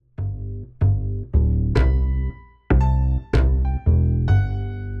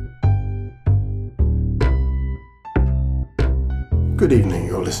Good evening,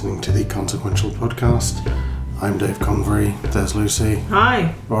 you're listening to the Consequential Podcast. I'm Dave Convery, there's Lucy.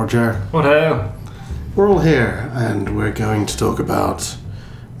 Hi. Roger. What-ho? We're all here and we're going to talk about,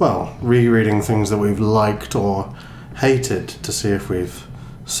 well, rereading things that we've liked or hated to see if we've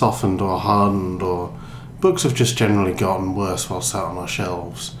softened or hardened, or books have just generally gotten worse while sat on our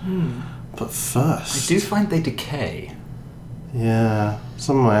shelves. But first... I do find they decay. Yeah,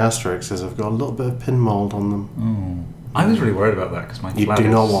 some of my Asterixes have got a little bit of pin mould on them. I was really worried about that because my You do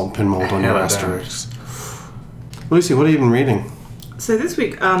not want pin mould on your Asterix. Lucy, what have you been reading? So this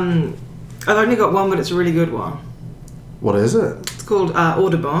week, I've only got one, but it's a really good one. What is it? It's called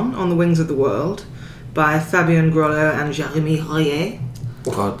Audubon, On the Wings of the World, by Fabien Grollo and Jérémy Royer.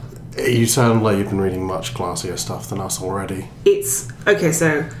 God, you sound like you've been reading much classier stuff than us already. Okay,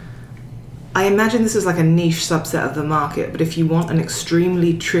 so I imagine this is like a niche subset of the market, but if you want an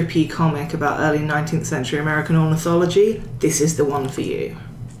extremely trippy comic about early 19th century American ornithology, this is the one for you.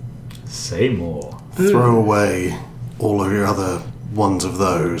 Say more. Throw away all of your other ones of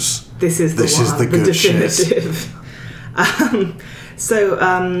those. This is the good definitive.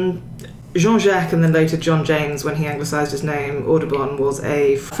 Jean-Jacques and then later John James, when he anglicised his name, Audubon, was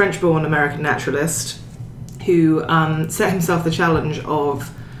a French-born American naturalist who set himself the challenge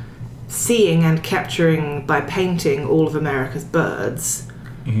of seeing and capturing by painting all of America's birds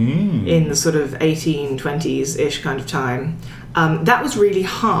in the sort of 1820s-ish kind of time. That was really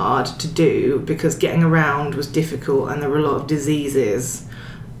hard to do because getting around was difficult and there were a lot of diseases.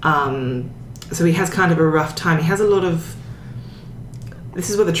 So he has kind of a rough time. He has a lot of... This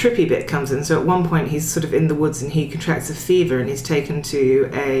is where the trippy bit comes in. So at one point he's sort of in the woods and he contracts a fever and he's taken to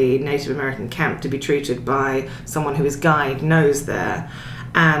a Native American camp to be treated by someone who his guide knows there.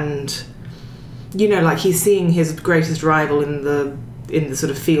 And, you know, like he's seeing his greatest rival in the sort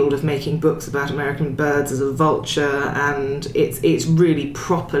of field of making books about American birds as a vulture, and it's really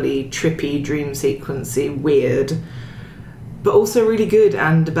properly trippy, dream sequency, weird, but also really good,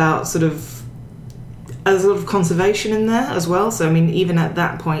 and about sort of... There's a lot of conservation in there as well. So, I mean, even at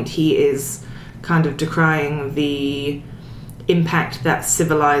that point, he is kind of decrying the impact that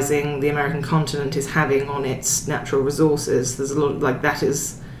civilizing the American continent is having on its natural resources. There's a lot of, like, that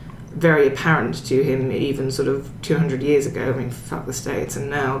is very apparent to him even sort of 200 years ago. I mean, fuck the States and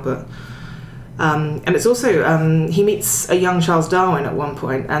now, but... and it's also... he meets a young Charles Darwin at one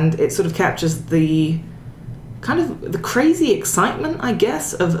point, and it sort of captures the kind of the crazy excitement, I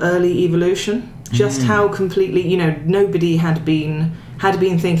guess, of early evolution. Just how completely, you know, nobody had been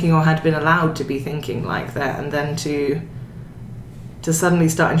thinking or had been allowed to be thinking like that, and then to suddenly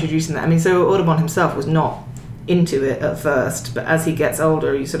start introducing that. I mean, so Audubon himself was not into it at first, but as he gets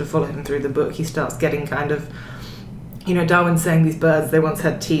older, you sort of follow him through the book, he starts getting kind of, you know, Darwin's saying these birds, they once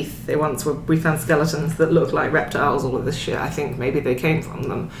had teeth, we found skeletons that look like reptiles, all of this shit, I think maybe they came from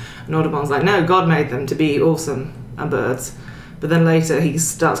them. And Audubon's like, no, God made them to be awesome birds. But then later he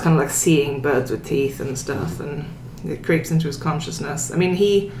starts kind of like seeing birds with teeth and stuff, and it creeps into his consciousness. I mean,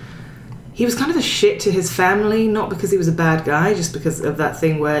 he was kind of a shit to his family, not because he was a bad guy, just because of that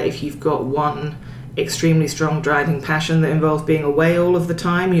thing where if you've got one extremely strong driving passion that involves being away all of the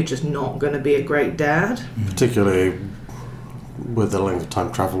time, you're just not going to be a great dad. Particularly with the length of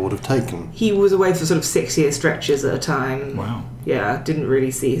time travel would have taken. He was away for sort of 6-year stretches at a time. Wow. Yeah, didn't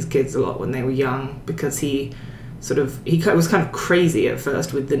really see his kids a lot when they were young because he was kind of crazy at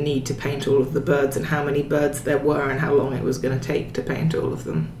first with the need to paint all of the birds and how many birds there were and how long it was going to take to paint all of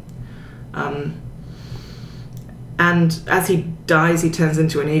them. And as he dies, he turns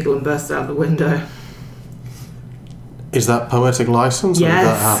into an eagle and bursts out the window. Is that poetic license? Yes. Or did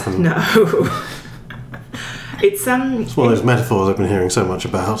that happen? No. It's one of those metaphors I've been hearing so much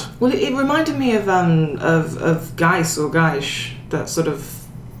about. Well, it reminded me of Geis or Geish, that sort of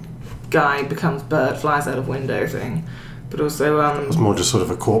guy becomes bird, flies out of window thing. But also... it was more just sort of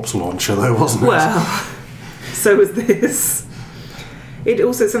a corpse launcher though, wasn't it? Well, so was this. It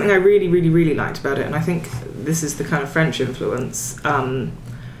also, something I really, really, really liked about it, and I think this is the kind of French influence,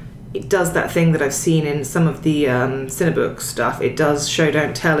 it does that thing that I've seen in some of the Cinebook stuff. It does show,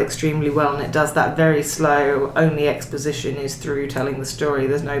 don't tell extremely well, and it does that very slow, only exposition is through telling the story.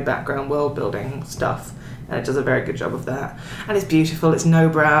 There's no background world building stuff, and it does a very good job of that. And it's beautiful, it's no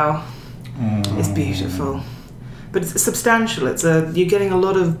brow. It's beautiful. But it's substantial. You're getting a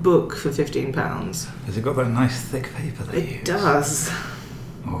lot of book for £15. Has it got that nice thick paper they use? It does.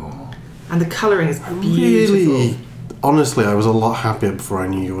 Oh. And the colouring is beautiful. Really? Honestly, I was a lot happier before I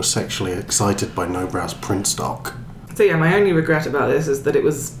knew you were sexually excited by Nobrow's print stock. So yeah, my only regret about this is that it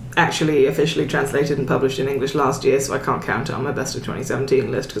was actually officially translated and published in English last year, so I can't count it on my best of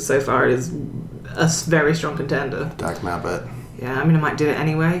 2017 list, because so far it is a very strong contender. Dagnabbit. Yeah, I mean, I might do it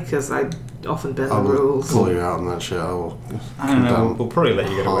anyway because I often bend I the will rules. call you out on that shit. I will. I don't know. We'll probably let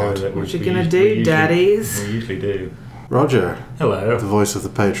you get away with it. What you We gonna us- do, we usually- daddies? We usually do. Roger, the Hello. voice of the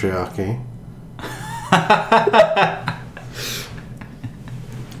patriarchy.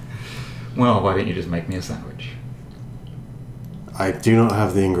 Well, why don't you just make me a sandwich? I do not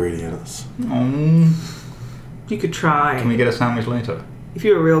have the ingredients. You could try. Can we get a sandwich later? If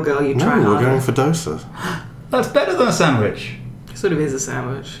you're a real girl, you'd No, try we're harder. going for doses. That's better than a sandwich. It sort of is a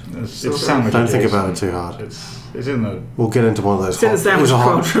sandwich. It's Sort of. sandwich. Don't think about it too hard. It's in the. We'll get into one of those. It's in the sandwich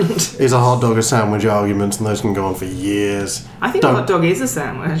quadrant. Is a hot dog a sandwich arguments, and those can go on for years. I think Don't- a hot dog is a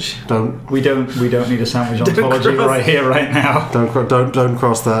sandwich. Don't We don't need a sandwich Don't ontology cross- right here, right now. don't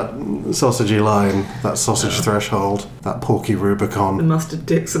cross that sausagey line, that sausage threshold, that porky The Rubicon. mustard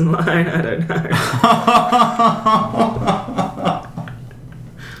Dixon line, I don't know.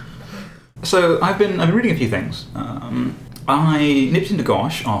 So I've been reading a few things. I nipped into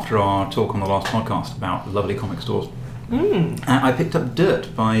Gosh after our talk on the last podcast about lovely comic stores. And I picked up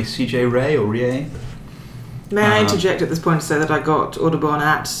Dirt by C.J. Ray or Rie. May I interject at this point to say that I got Audubon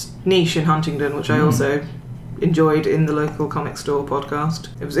at Niche in Huntingdon, which I also enjoyed in the local comic store podcast.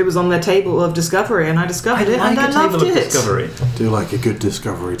 It was on their table of discovery, and I discovered it, and I loved it. Discovery. Do like a good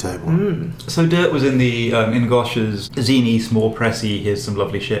discovery table. So Dirt was in the in Gosh's zine, small pressy, here's some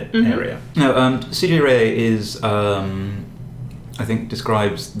lovely shit area. No, C.J. Ray is I think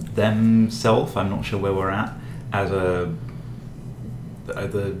describes themselves. I'm not sure where we're at as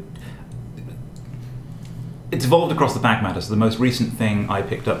it's evolved across the back matter. So the most recent thing I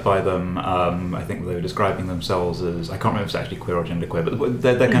picked up by them, I think they were describing themselves as, I can't remember if it's actually queer or genderqueer, but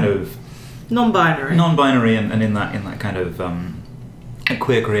they're kind of Non-binary. non-binary and in that kind of a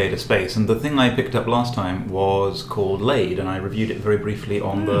queer creator space. And the thing I picked up last time was called Laid, and I reviewed it very briefly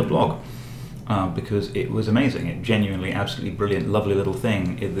on the blog because it was amazing. It genuinely, absolutely brilliant, lovely little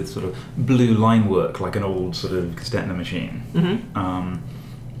thing. This sort of blue line work, like an old sort of Gestetner machine.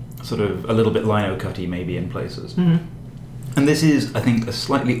 Sort of a little bit lino-cutty maybe in places. And this is, I think, a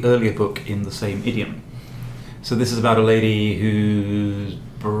slightly earlier book in the same idiom. So this is about a lady whose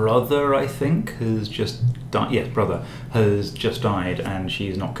brother, I think, has just died. Yes, brother has just died, and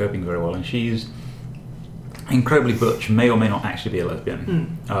she's not coping very well. And she's incredibly butch, may or may not actually be a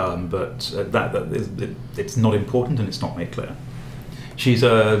lesbian, but it's not important and it's not made clear. She's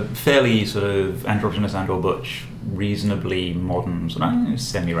a fairly sort of androgynous and/or butch, reasonably modern, sort of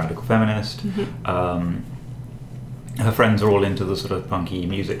semi-radical feminist. Her friends are all into the sort of punky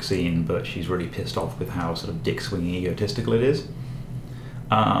music scene, but she's really pissed off with how sort of dick-swinging egotistical it is.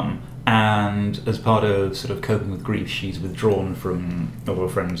 And as part of sort of coping with grief, she's withdrawn from all her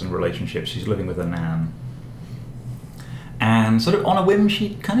friends and relationships. She's living with her nan. And sort of on a whim,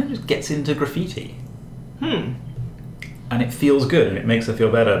 she kind of just gets into graffiti. And it feels good, and it makes her feel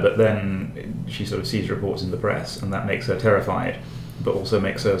better, but then she sort of sees reports in the press, and that makes her terrified, but also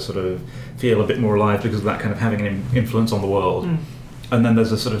makes her sort of feel a bit more alive because of that kind of having an influence on the world. And then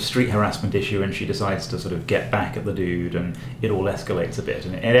there's a sort of street harassment issue, and she decides to sort of get back at the dude, and it all escalates a bit,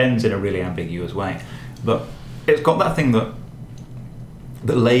 and it ends in a really ambiguous way. But it's got that thing that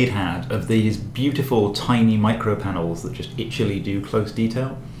Laid had of these beautiful tiny micro panels that just itchily do close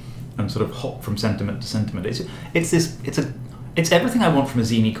detail and sort of hop from sentiment to sentiment. It's everything I want from a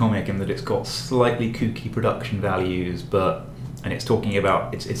zine comic in that it's got slightly kooky production values, and it's talking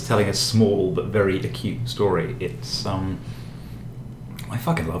about it's telling a small but very acute story. It's I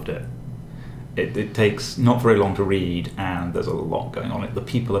fucking loved it. It takes not very long to read, and there's a lot going on. The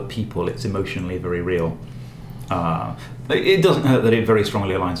people are people. It's emotionally very real. It doesn't hurt that it very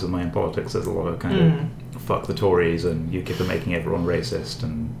strongly aligns with my own politics. There's a lot of kind of fuck the Tories and UKIP are making everyone racist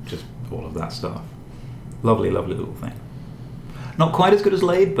and just all of that stuff. Lovely, lovely little thing. Not quite as good as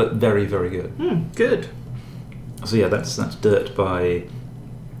Laid, but very, very good. Good. So yeah, that's Dirt by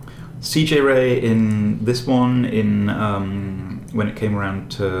C.J. Ray in this one. In when it came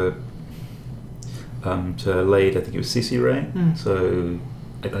around to Laid, I think it was C.C. Ray. So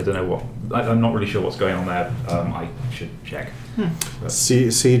I don't know what. I'm not really sure what's going on there. I should check.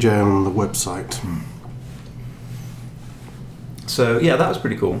 CJ on the website. So yeah, that was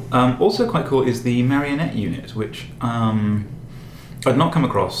pretty cool. Also quite cool is the Marionette Unit, which I'd not come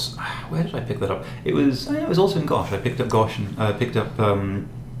across. Where did I pick that up? It was also in Gosh. I picked up Gosh and picked up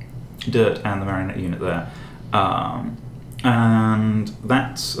Dirt and the Marionette Unit there. And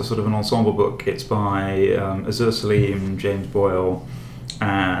that's a sort of an ensemble book. It's by Azur Salim, James Boyle,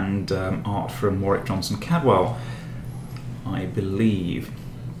 and art from Warwick Johnson Cadwell, I believe.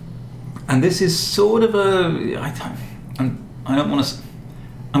 And this is sort of I don't want to.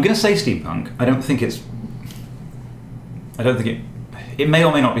 I'm going to say steampunk. I don't think it's I don't think it may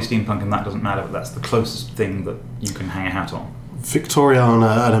or may not be steampunk, and that doesn't matter, but that's the closest thing that you can hang a hat on.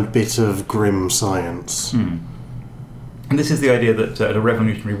 Victoriana and a bit of grim science. And this is the idea that at a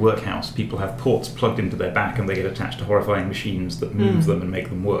revolutionary workhouse, people have ports plugged into their back and they get attached to horrifying machines that move them and make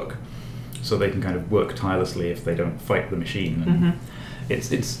them work. So they can kind of work tirelessly if they don't fight the machine.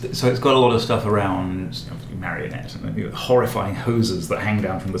 And so it's got a lot of stuff around marionettes and horrifying hoses that hang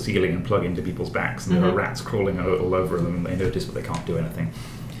down from the ceiling and plug into people's backs, and there are rats crawling all over them, and they notice but they can't do anything.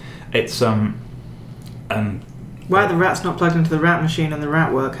 It's why are the rats not plugged into the rat machine in the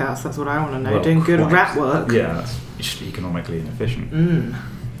rat workhouse? That's what I want to know. Doing good rat work. Yeah, that's just economically inefficient.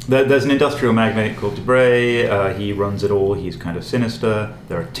 There's an industrial magnate called Debray. He runs it all. He's kind of sinister.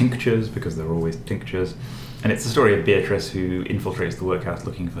 There are tinctures, because there are always tinctures. And it's the story of Beatrice, who infiltrates the workhouse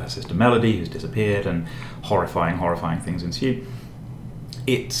looking for her sister Melody, who's disappeared, and horrifying things ensue.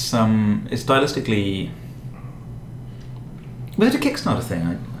 It's stylistically... Was it a Kickstarter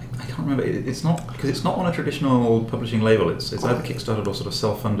thing? I can't remember. It's not, because it's not on a traditional publishing label. It's either Kickstarted or sort of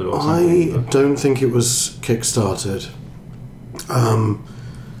self-funded or something. I don't think it was Kickstarted.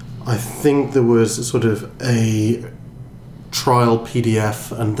 I think there was sort of a trial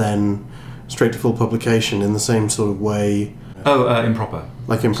PDF and then straight to full publication in the same sort of way. Improper.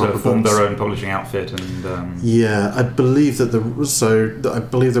 Like Improper. So formed their own publishing outfit and. Yeah, I believe that the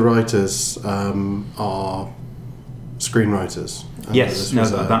writers are screenwriters. Yes, no,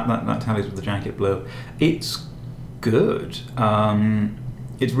 that tallies with the Jacket Blow. It's good.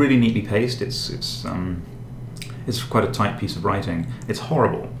 It's really neatly paced. It's quite a tight piece of writing. It's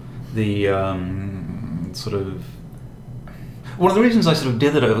horrible. The sort of... One of the reasons I sort of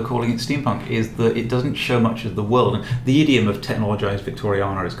dither over calling it steampunk is that it doesn't show much of the world. And the idiom of technologised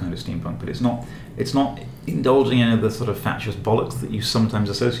Victoriana is kind of steampunk, but it's not indulging in any of the sort of fatuous bollocks that you sometimes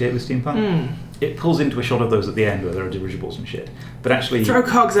associate with steampunk. It pulls into a shot of those at the end where there are dirigibles and shit. But actually... Throw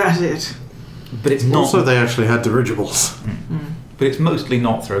cogs at it! But it's not... Also, they actually had dirigibles. But it's mostly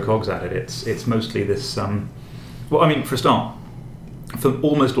not throw cogs at it. It's mostly this... well, I mean, for a start, for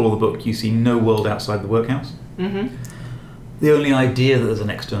almost all of the book, you see no world outside the workhouse. The only idea that there's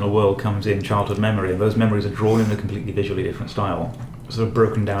an external world comes in childhood memory, and those memories are drawn in a completely visually different style, sort of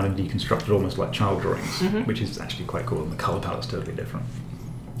broken down and deconstructed almost like child drawings, which is actually quite cool, and the colour palette's totally different.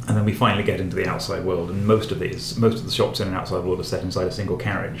 And then we finally get into the outside world, and most of the shops in an outside world are set inside a single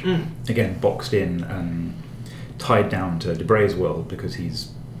carriage, again boxed in and tied down to Debray's world because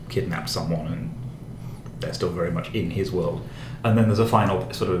he's kidnapped someone and they're still very much in his world. And then there's a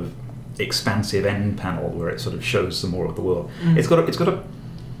final sort of expansive end panel where it sort of shows some more of the world. It's got a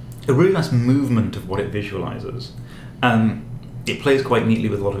really nice movement of what it visualizes, and it plays quite neatly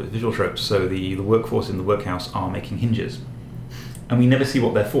with a lot of its visual tropes. So the workforce in the workhouse are making hinges, and we never see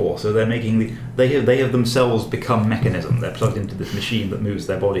what they're for. So they're making they have themselves become mechanism. They're plugged into this machine that moves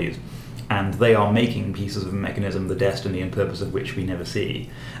their bodies, and they are making pieces of a mechanism, the destiny and purpose of which we never see.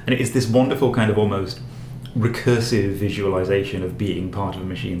 And it is this wonderful kind of almost recursive visualization of being part of a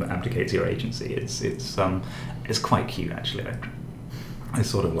machine that abdicates your agency. It's quite cute, actually. I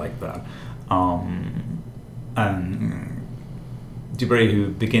sort of like that. And Debray,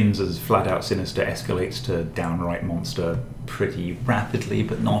 who begins as flat out sinister, escalates to downright monster pretty rapidly,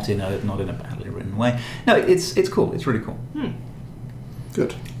 but not in a badly written way. No, it's cool. It's really cool.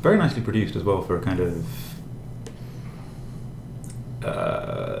 Good. Very nicely produced as well for a kind of.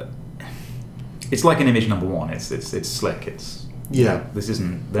 It's like an Image number one. It's slick.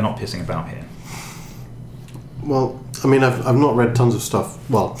 They're not pissing about here. Well, I mean, I've not read tons of stuff.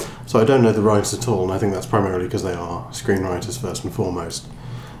 Well, so I don't know the writers at all, and I think that's primarily because they are screenwriters first and foremost.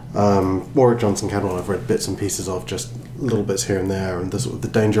 Warwick Johnson Cadwell I've read bits and pieces of, just little bits here and there, and the sort of the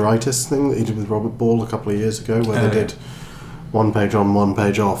Dangeritis thing that he did with Robert Ball a couple of years ago, where they did 1 page on, 1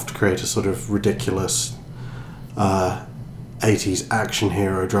 page off to create a sort of ridiculous 80s action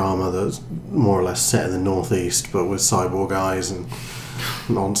hero drama that's more or less set in the northeast, but with cyborg eyes and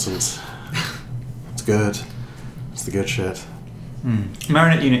nonsense. It's good. It's the good shit.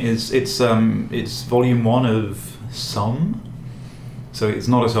 Marionette Unit it's volume 1 of some, so it's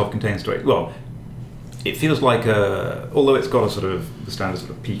not a self-contained story. Well, it feels like although it's got a sort of the standard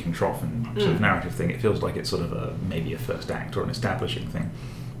sort of peak and trough and sort of narrative thing, it feels like it's sort of maybe a first act or an establishing thing.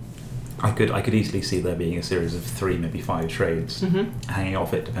 I could easily see there being a series of 3, maybe 5 trades hanging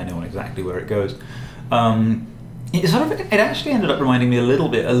off it, depending on exactly where it goes. It actually ended up reminding me a little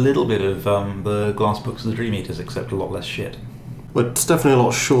bit of the Glass Books of the Dream Eaters, except a lot less shit. Well, it's definitely a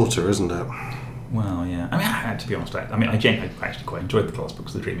lot shorter, isn't it? Well, yeah. I mean, to be honest, I actually quite enjoyed the Glass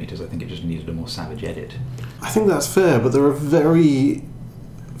Books of the Dream Eaters. I think it just needed a more savage edit. I think that's fair, but there are very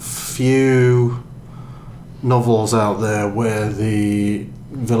few novels out there where the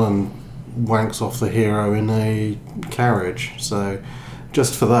villain wanks off the hero in a carriage. So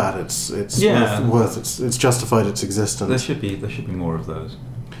just for that, it's it's justified its existence. There should be more of those.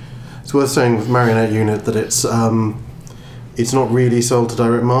 It's worth saying with Marionette Unit that it's not really sold to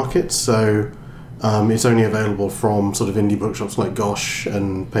direct markets, so it's only available from sort of indie bookshops like Gosh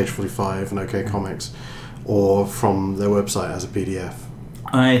and Page 45 and OK Comics, or from their website as a PDF.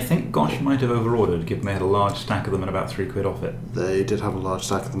 I think Gosh might have overordered, given they had a large stack of them and about £3 off it. They did have a large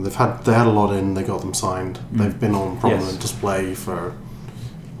stack of them. They had a lot in. They got them signed. They've been on prominent display for,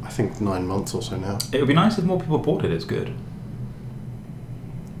 I think, 9 months or so now. It would be nice if more people bought it. It's good.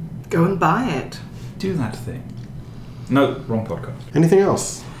 Go and buy it. Do that thing. No, wrong podcast. Anything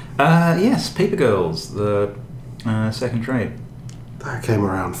else? Yes, Paper Girls, the second trade. That came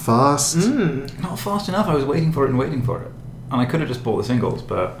around fast. Not fast enough. I was waiting for it. And I could have just bought the singles,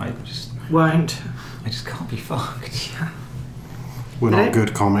 but I just can't be fucked. Yeah. We're not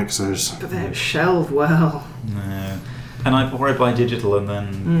good comicsers. But they shelve well. No. And I buy digital, and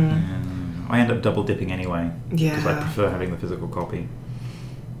then I end up double dipping anyway. Yeah. Because I prefer having the physical copy.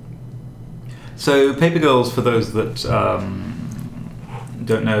 So, Paper Girls, for those that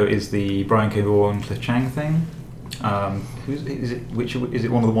don't know, is the Brian K. Vaughan and Cliff Chang thing. Is it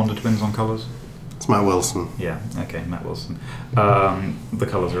one of the Wonder Twins on colours? It's Matt Wilson. Yeah, okay, Matt Wilson. The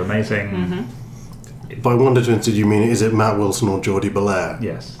colours are amazing. Mm-hmm. By Wonder Twins, did you mean, is it Matt Wilson or Geordie Belair?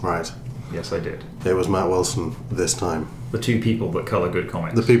 Yes. Right. Yes, I did. It was Matt Wilson this time. The two people that colour good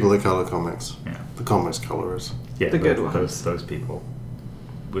comics. The people that colour comics. Yeah. The comics colourers. Yeah, the good ones. Those people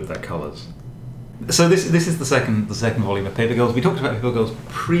with their colours. So this is the second volume of Paper Girls. We talked about Paper Girls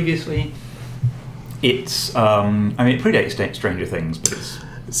previously. It's it predates Stranger Things, but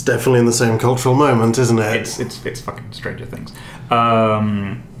it's definitely in the same cultural moment, isn't it? It's fucking Stranger Things.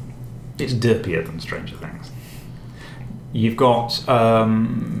 It's derpier than Stranger Things. You've got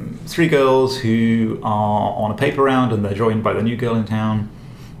three girls who are on a paper round, and they're joined by the new girl in town.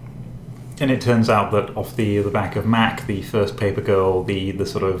 And it turns out that off the back of Mac, the first paper girl, the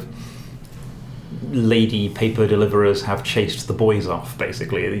sort of lady paper deliverers have chased the boys off.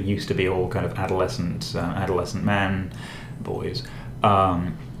 Basically, they used to be all kind of adolescent man boys,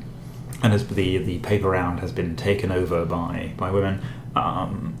 and as the paper round has been taken over by women,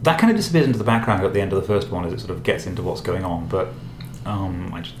 that kind of disappears into the background at the end of the first one as it sort of gets into what's going on. But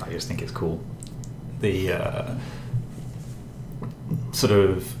I just think it's cool. The sort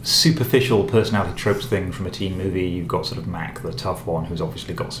of superficial personality tropes thing from a teen movie. You've got sort of Mac, the tough one, who's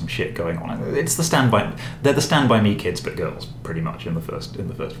obviously got some shit going on. It's they're the Stand By Me kids, but girls, pretty much in the first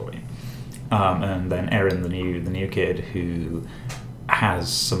volume. And then Erin, the new kid, who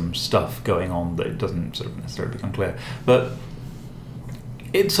has some stuff going on that doesn't sort of necessarily become clear. But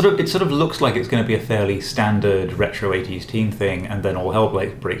it sort of looks like it's going to be a fairly standard retro 80s teen thing, and then all hell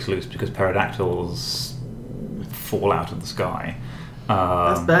breaks loose because pterodactyls fall out of the sky.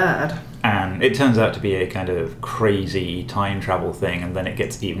 That's bad. And it turns out to be a kind of crazy time travel thing, and then it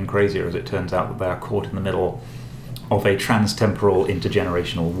gets even crazier as it turns out that they are caught in the middle of a trans-temporal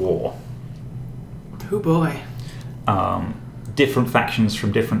intergenerational war. Oh boy. Different factions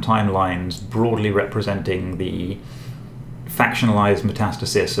from different timelines, broadly representing the factionalized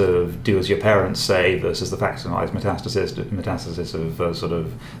metastasis of do as your parents say versus the factionalized metastasis of sort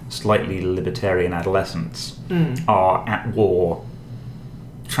of slightly libertarian adolescents, are at war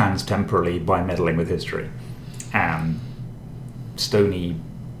trans-temporally by meddling with history. And Stony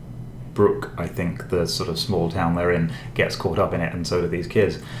Brook, I think, the sort of small town they're in, gets caught up in it, and so do these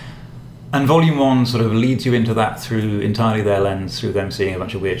kids. And Volume 1 sort of leads you into that through entirely their lens, through them seeing a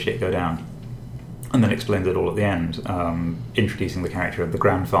bunch of weird shit go down. And then explains it all at the end, introducing the character of the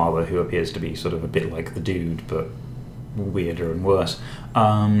grandfather, who appears to be sort of a bit like the dude, but weirder and worse.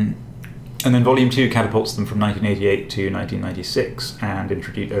 And then Volume 2 catapults them from 1988 to 1996, and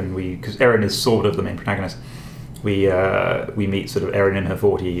because Erin is sort of the main protagonist, we meet sort of Erin in her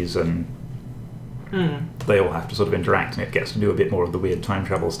 40s, and they all have to sort of interact, and it gets to do a bit more of the weird time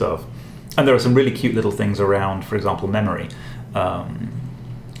travel stuff. And there are some really cute little things around, for example, memory.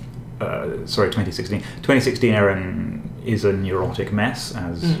 2016. 2016, Erin is a neurotic mess,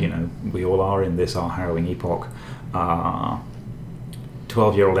 as you know, we all are in this our harrowing epoch.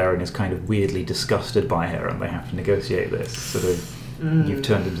 12-year-old Erin is kind of weirdly disgusted by her, and they have to negotiate this sort of you've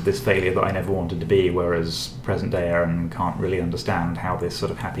turned into this failure that I never wanted to be, whereas present day Erin can't really understand how this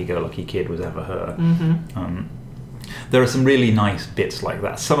sort of happy-go-lucky kid was ever her. There are some really nice bits like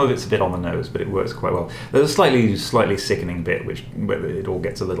that. Some of it's a bit on the nose, but it works quite well. There's a slightly sickening bit where it all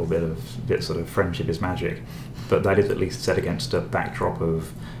gets a little bit sort of friendship is magic, but that is at least set against a backdrop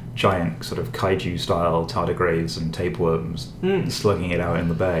of giant sort of kaiju-style tardigrades and tapeworms slugging it out in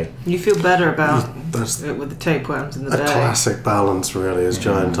the bay. You feel better about That's it with the tapeworms in the a bay. classic balance, really, is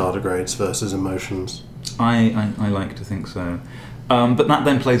giant tardigrades versus emotions. I like to think so. But that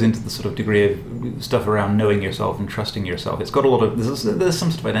then plays into the sort of degree of stuff around knowing yourself and trusting yourself. It's got a lot of... There's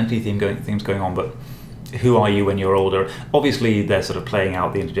some sort of identity themes going on, but who are you when you're older? Obviously, they're sort of playing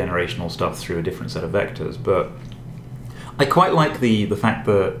out the intergenerational stuff through a different set of vectors, but I quite like the fact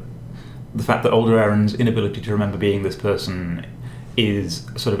that older Erin's inability to remember being this person is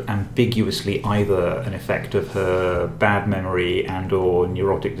sort of ambiguously either an effect of her bad memory and or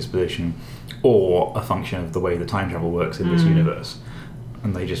neurotic disposition, or a function of the way the time travel works in this universe.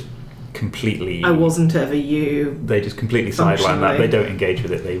 And they just completely... I wasn't ever you. They just completely sideline that. They don't engage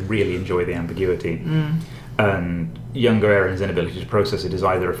with it. They really enjoy the ambiguity. And younger Erin's inability to process it is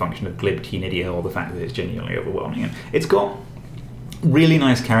either a function of glib teen idiot or the fact that it's genuinely overwhelming. And it's got really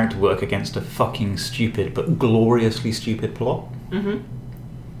nice character work against a fucking stupid but gloriously stupid plot.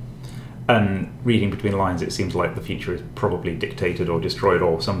 And reading between the lines, it seems like the future is probably dictated or destroyed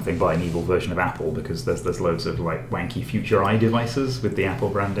or something by an evil version of Apple, because there's loads of like wanky future eye devices with the Apple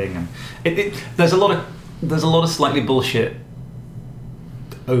branding, and there's a lot of slightly bullshit,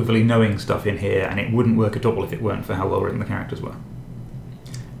 overly knowing stuff in here, and it wouldn't work at all if it weren't for how well written the characters were.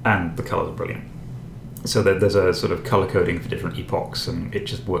 And the colours are brilliant. So there's a sort of colour coding for different epochs, and it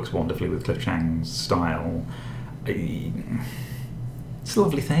just works wonderfully with Cliff Chang's style. It's a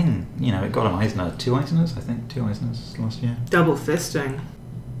lovely thing. You know, it got an Eisner, 2 Eisners, I think, 2 Eisners last year. Double fisting.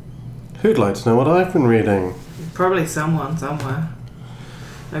 Who'd like to know what I've been reading? Probably someone somewhere.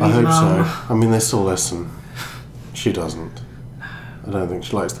 Maybe I hope Mum. so. I mean, they still listen. She doesn't. I don't think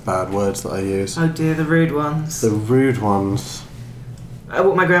she likes the bad words that I use. Oh dear, the rude ones. The rude ones.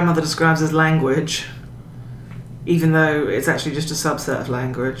 What my grandmother describes as language, even though it's actually just a subset of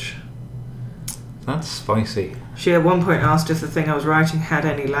language. That's spicy. She at one point asked if the thing I was writing had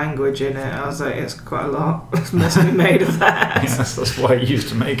any language in it. I was like, it's quite a lot. It's mostly made of that. Yes, that's why you used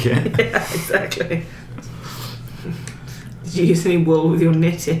to make it. Yeah, exactly. Did you use any wool with your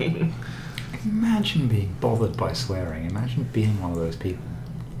knitting? Imagine being bothered by swearing. Imagine being one of those people.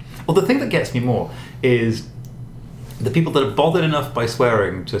 Well, the thing that gets me more is the people that are bothered enough by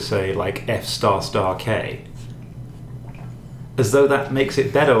swearing to say, like, F***K, as though that makes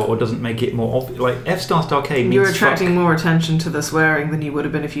it better or doesn't make it more obvious. Like, F***K means You're attracting fuck. more attention to the swearing than you would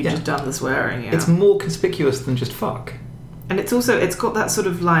have been if you'd just done the swearing, yeah. It's more conspicuous than just fuck. And it's got that sort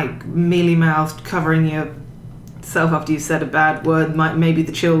of, like, mealy-mouthed covering yourself after you've said a bad word. Maybe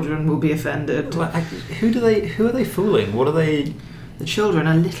the children will be offended. Like, who are they fooling? What are they... The children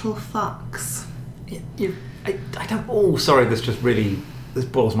are little fucks. I don't... Oh, sorry, this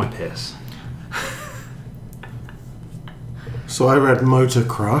boils my piss. So I read Motor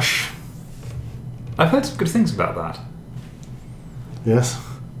Crush. I've heard some good things about that. Yes.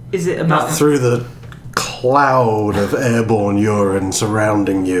 Is it about... Through the cloud of airborne urine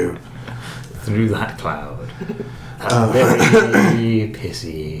surrounding you. Through that cloud. A very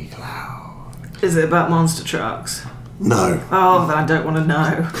pissy cloud. Is it about monster trucks? No. Oh, then I don't want to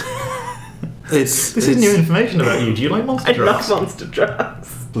know. This is new information about you. Do you like monster trucks? I love monster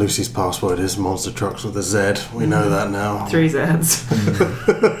trucks. Lucy's password is Monster Trucks with a Z. We know that now. 3 Zs.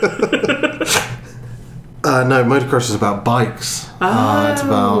 No, Motor Crush is about bikes. Oh, it's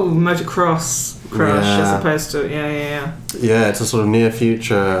about motocross crush as opposed to... Yeah. Yeah, it's a sort of near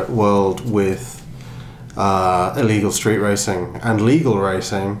future world with illegal street racing and legal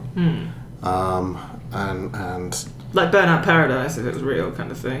racing. And like Burnout Paradise, if it was real kind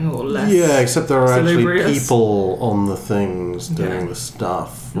of thing, or less. Yeah, except there are salubrious. actually people on the things doing the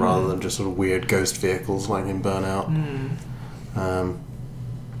stuff rather than just sort of weird ghost vehicles like in Burnout.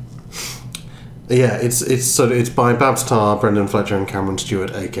 Yeah, it's by Babs Tarr, Brendan Fletcher, and Cameron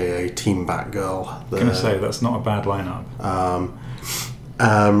Stewart, aka Team Batgirl. I was going to say that's not a bad lineup.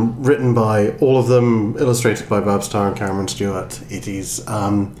 Written by all of them, illustrated by Babs Tarr and Cameron Stewart. It is.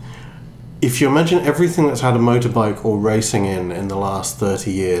 If you imagine everything that's had a motorbike or racing in the last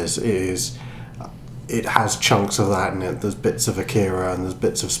 30 years, it has chunks of that in it. There's bits of Akira and there's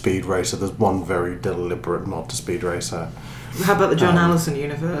bits of Speed Racer. There's one very deliberate nod to Speed Racer. How about the John Allison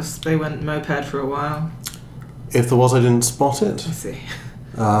universe? They went moped for a while. If there was, I didn't spot it. I see.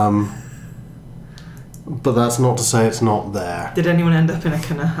 But that's not to say it's not there. Did anyone end up in a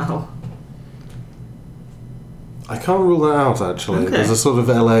canal? I can't rule that out, actually. Okay. There's a sort of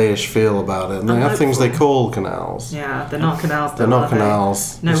LA-ish feel about it. And they have things they call canals. Yeah, they're not canals. They're not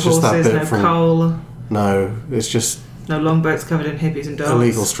canals. No it's horses, just that bit no from, coal. No, it's just... No longboats covered in hippies and dogs.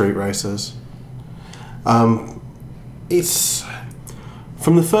 Illegal street races. It's...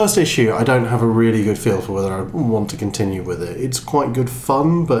 From the first issue, I don't have a really good feel for whether I want to continue with it. It's quite good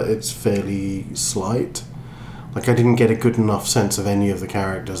fun, but it's fairly slight. Like, I didn't get a good enough sense of any of the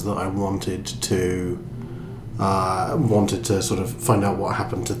characters that I wanted to sort of find out what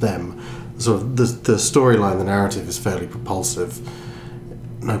happened to them. Sort of the storyline, the narrative is fairly propulsive.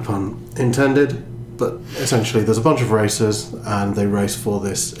 No pun intended, but essentially there's a bunch of racers, and they race for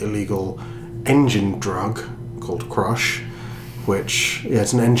this illegal engine drug called Crush, which,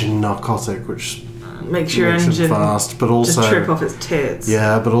 it's an engine narcotic, which makes your makes engine it fast, but also just trip off its tits.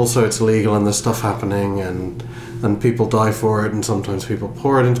 yeah, but also it's illegal, and there's stuff happening, and people die for it, and sometimes people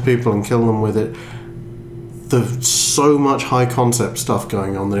pour it into people and kill them with it. There's so much high concept stuff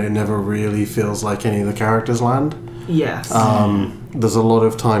going on that it never really feels like any of the characters land. Yes. There's a lot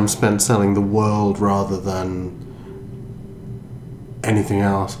of time spent selling the world rather than anything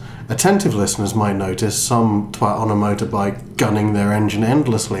else. Attentive listeners might notice some twat on a motorbike gunning their engine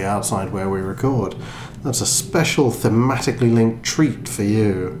endlessly outside where we record. That's a special thematically linked treat for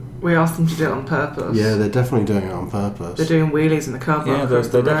you. We asked them to do it on purpose. Yeah, they're definitely doing it on purpose. They're doing wheelies in the car park. Yeah, they're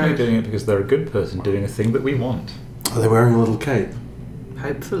across the definitely road. doing it because they're a good person doing a thing that we want. Are they wearing a little cape?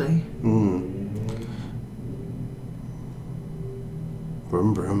 Hopefully.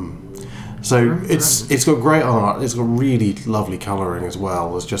 Brum brum. So it's got great art. It's got really lovely colouring as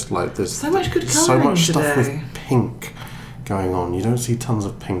well. There's just like there's So much good so colouring much stuff today. with pink going on. You don't see tons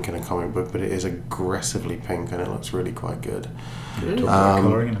of pink in a comic book, but it is aggressively pink, and it looks really quite good. We'll talk about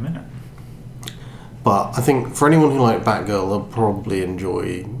colouring in a minute. But I think for anyone who liked Batgirl, they'll probably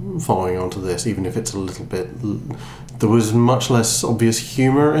enjoy following on to this, even if it's a little bit. There was much less obvious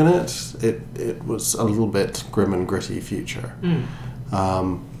humour in it. It was a little bit grim and gritty future.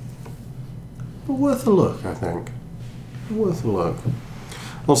 But worth a look, I think. Worth a look.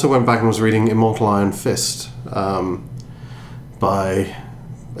 Also went back and was reading Immortal Iron Fist by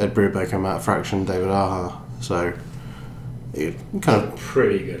Ed Brubaker, Matt Fraction, David Aja. So, it kind of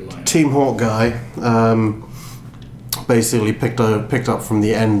Pretty good line. Team Hawk guy. Basically picked up from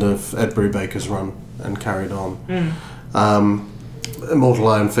the end of Ed Brubaker's run and carried on. Immortal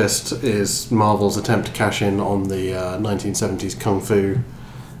Iron Fist is Marvel's attempt to cash in on the 1970s kung fu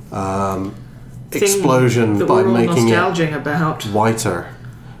explosion that by we're all making it nostalgic about. whiter.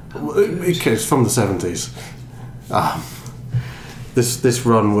 It's from the 70s. This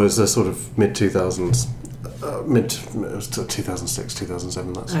run was a sort of mid 2000s, it was 2006,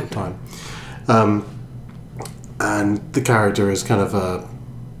 2007, that sort of time. And the character is kind of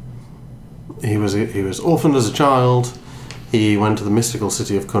he was orphaned as a child. He went to the mystical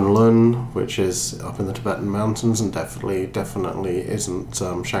city of Kunlun, which is up in the Tibetan mountains, and definitely isn't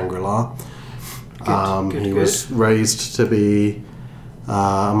Shangri-La. He was raised to be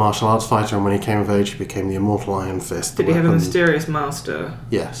a martial arts fighter, and when he came of age, he became the Immortal Iron Fist. Did he have a mysterious master?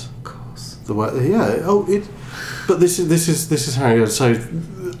 Yes. Of course. But this is how it goes. So,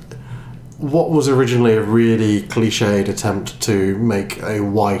 what was originally a really cliched attempt to make a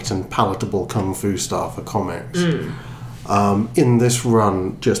white and palatable kung fu star for comics, in this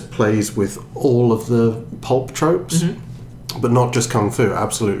run just plays with all of the pulp tropes, but not just kung fu,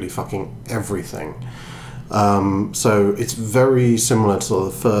 absolutely fucking everything. So it's very similar to sort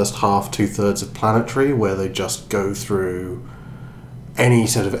of the first half, 2/3 of Planetary, where they just go through any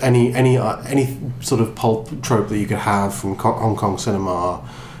sort of any sort of pulp trope that you could have from Hong Kong cinema,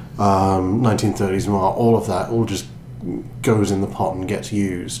 1930s noir, all of that all just goes in the pot and gets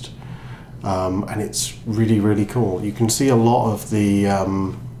used, and it's really, really cool. You can see a lot of the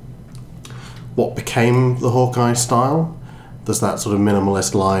what became the Hawkeye style. There's that sort of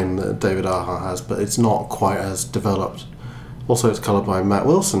minimalist line that David Aja has, but it's not quite as developed. Also, it's coloured by Matt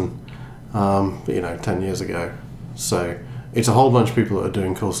Wilson, 10 years ago. So it's a whole bunch of people that are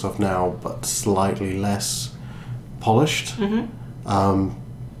doing cool stuff now, but slightly less polished.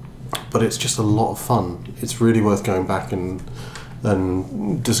 But it's just a lot of fun. It's really worth going back and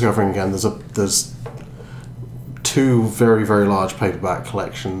discovering again. There's two very, very large paperback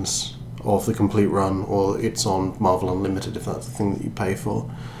collections of the complete run, or it's on Marvel Unlimited if that's the thing that you pay for.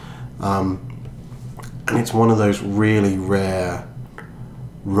 And it's one of those really rare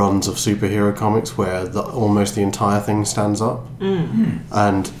runs of superhero comics where almost the entire thing stands up.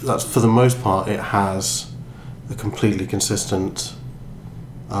 And that's, for the most part, it has a completely consistent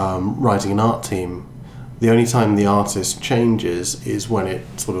writing and art team. The only time the artist changes is when it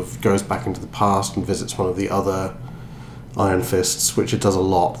sort of goes back into the past and visits one of the other Iron Fists, which it does a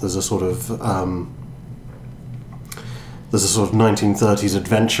lot. There's a sort of 1930s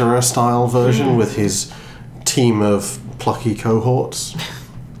adventurer style version with his team of plucky cohorts,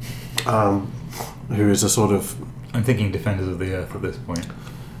 who is a sort of I'm thinking Defenders of the Earth at this point.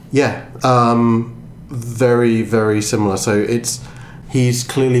 Yeah, very, very similar. So he's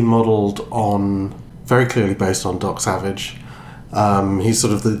clearly modelled on, very clearly based on Doc Savage. He's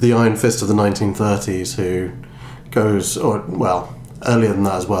sort of the Iron Fist of the 1930s who goes, or well, earlier than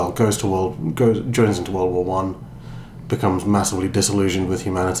that as well, joins into World War One, becomes massively disillusioned with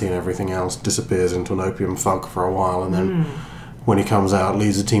humanity and everything else, disappears into an opium thug for a while, and then when he comes out,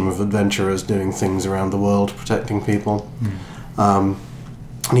 leads a team of adventurers doing things around the world, protecting people. And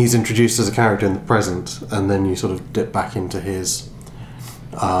he's introduced as a character in the present, and then you sort of dip back into his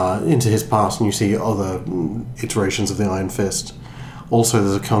past, and you see other iterations of the Iron Fist. Also,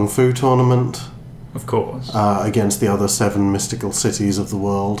 there's a kung fu tournament. Of course. Against the other 7 mystical cities of the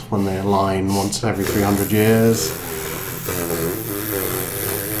world when they align once every 300 years.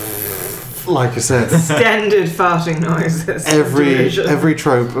 Like I said, standard farting noises. Every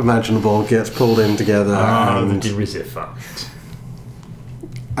trope imaginable gets pulled in together. The derisive fart.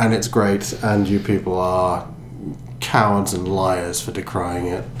 And it's great, and you people are cowards and liars for decrying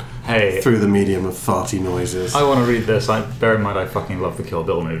it through the medium of farty noises. I want to read this. Bear in mind, I fucking love the Kill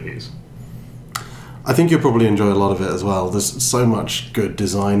Bill movies. I think you'll probably enjoy a lot of it as well. There's so much good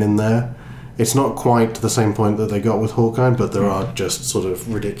design in there. It's not quite to the same point that they got with Hawkeye, but there are just sort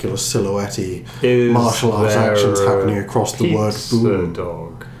of ridiculous silhouette-y martial arts actions happening across the word boom.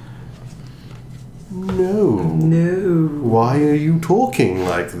 Dog. No. Why are you talking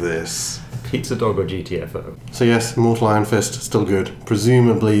like this? Pizza Dog or GTFO? So yes, Mortal Iron Fist, still good.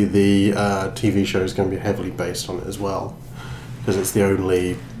 Presumably the TV show is going to be heavily based on it as well, because it's the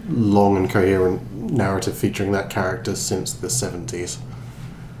only long and coherent narrative featuring that character since the 70s.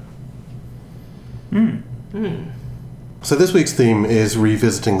 So this week's theme is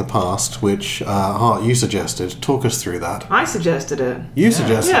revisiting the past, which, Hart, you suggested. Talk us through that. I suggested it. You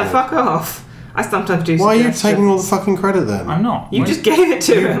suggested it? Yeah, fuck off. I sometimes do. Why are you taking all the fucking credit then? I'm not. You just gave it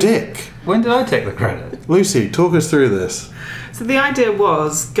to him. Dick. When did I take the credit? Lucy, talk us through this. So the idea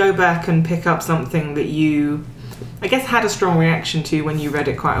was go back and pick up something that you, I guess, had a strong reaction to when you read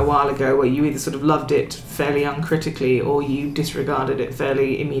it quite a while ago, where you either sort of loved it fairly uncritically or you disregarded it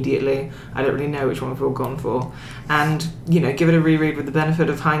fairly immediately. I don't really know which one we've all gone for. And, give it a reread with the benefit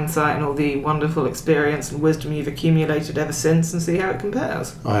of hindsight and all the wonderful experience and wisdom you've accumulated ever since and see how it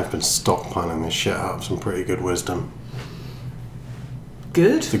compares. I've been stockpiling this shit out of some pretty good wisdom.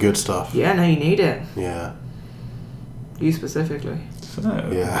 Good? The good stuff. Yeah, no, you need it. Yeah. You specifically. So,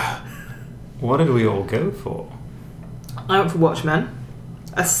 yeah. What did we all go for? I went for Watchmen.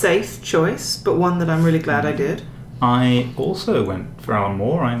 A safe choice, but one that I'm really glad I did. I also went for Alan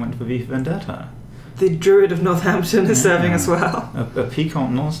Moore. I went for V for Vendetta. The Druid of Northampton is serving us well. A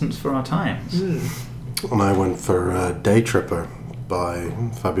piquant nonsense for our times. And I went for Day Tripper by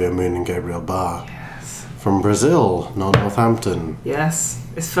Fabio Moon and Gabriel Bar. Yes. From Brazil, not Northampton. Yes.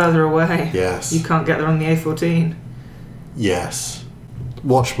 It's further away. Yes. You can't get there on the A14. Yes.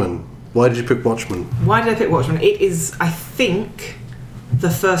 Watchmen. Why did you pick Watchmen? Why did I pick Watchmen? It is, I think,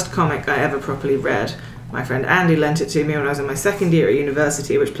 the first comic I ever properly read. My friend Andy lent it to me when I was in my second year at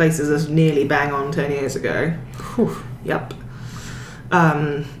university, which places us nearly bang on 10 years ago. Whew. Yep.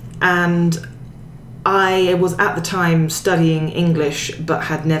 And I was at the time studying English, but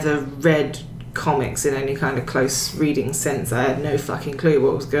had never read comics in any kind of close reading sense. I had no fucking clue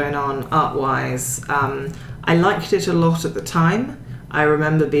what was going on art-wise. I liked it a lot at the time. I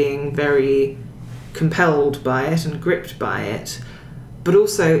remember being very compelled by it and gripped by it. But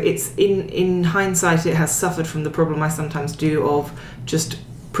also, it's in hindsight, it has suffered from the problem I sometimes do of just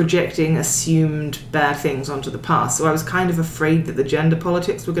projecting assumed bad things onto the past. So I was kind of afraid that the gender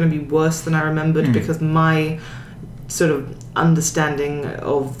politics were going to be worse than I remembered because my sort of understanding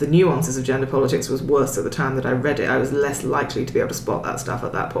of the nuances of gender politics was worse at the time that I read it. I was less likely to be able to spot that stuff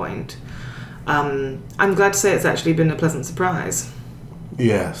at that point. I'm glad to say it's actually been a pleasant surprise.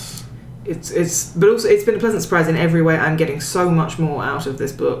 Yes. But also it's been a pleasant surprise in every way. I'm getting so much more out of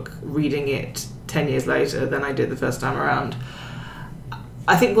this book reading it 10 years later than I did the first time around.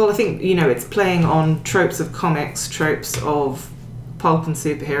 I think it's playing on tropes of comics, tropes of pulp and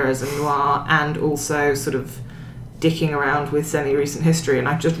superheroes and noir, and also sort of dicking around with semi-recent history. And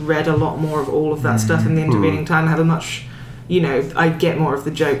I've just read a lot more of all of that stuff in the intervening time. I have a much, I get more of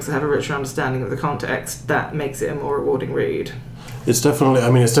the jokes. I have a richer understanding of the context. That makes it a more rewarding read. It's definitely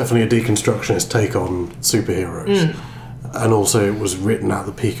a deconstructionist take on superheroes. And also it was written at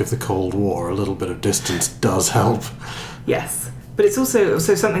the peak of the Cold War. A little bit of distance does help. Yes. But it's also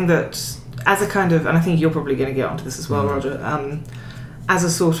something that, as a kind of, and I think you're probably going to get onto this as well, Roger, as a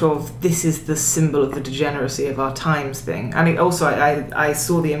sort of, this is the symbol of the degeneracy of our times thing. And it also, I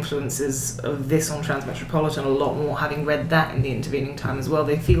saw the influences of this on Transmetropolitan a lot more, having read that in the intervening time as well.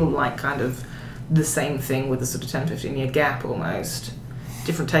 They feel like kind of the same thing with a sort of 10-15 year gap almost.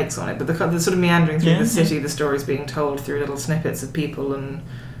 Different takes on it, but the sort of meandering through the city, the stories being told through little snippets of people, and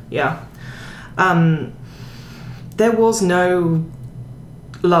there was no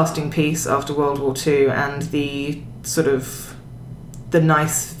lasting peace after World War II, and the sort of the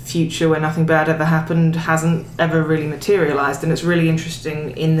nice future where nothing bad ever happened hasn't ever really materialised. And it's really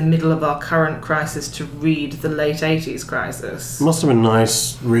interesting in the middle of our current crisis to read the late 80s crisis. It must have been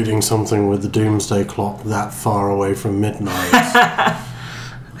nice reading something with the doomsday clock that far away from midnight.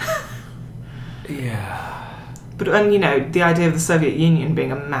 Yeah. But, and you know, the idea of the Soviet Union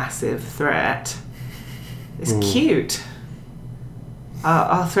being a massive threat is cute.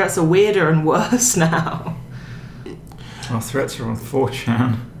 Our threats are weirder and worse now. Our threats are on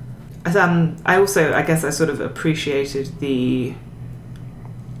 4chan. I also, I guess I sort of appreciated the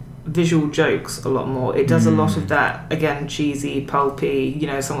visual jokes a lot more. It does a lot of that, again, cheesy, pulpy, you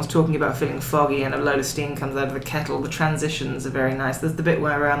know, someone's talking about feeling foggy and a load of steam comes out of the kettle. The transitions are very nice. There's the bit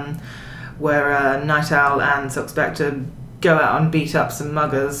where Night Owl and Silk Spectre go out and beat up some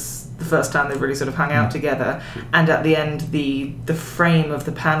muggers the first time they've really sort of hung out together, and at the end the frame of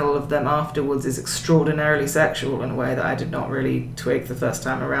the panel of them afterwards is extraordinarily sexual in a way that I did not really twig the first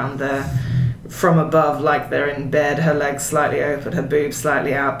time around. There from above, like they're in bed, her legs slightly open, her boobs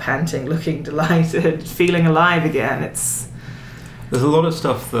slightly out, panting, looking delighted, feeling alive again. There's a lot of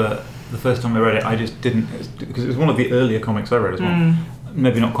stuff that the first time I read it I just didn't, because it was one of the earlier comics I read as well.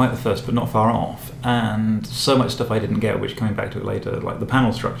 Maybe not quite the first, but not far off. And so much stuff I didn't get, which coming back to it later, like the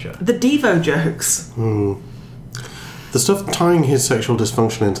panel structure. The Devo jokes. The stuff tying his sexual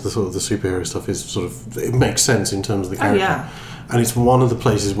dysfunction into the sort of the superhero stuff is sort of, it makes sense in terms of the character. Oh, yeah. And it's one of the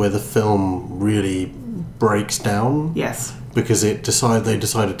places where the film really breaks down. Yes. Because they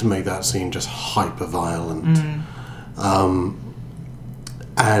decided to make that scene just hyper violent.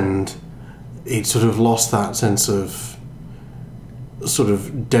 And it sort of lost that sense of sort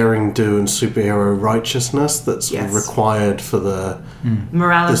of daring do and superhero righteousness that's required for the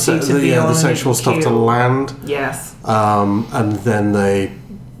morality to be on the sexual stuff to land. Yes. And then they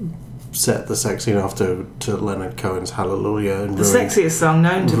set the sex scene after to Leonard Cohen's Hallelujah and the sexiest song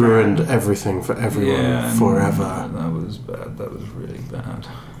known to ruined man. Everything for everyone forever. That was bad. That was really bad.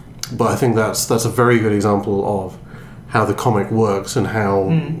 But I think that's a very good example of how the comic works and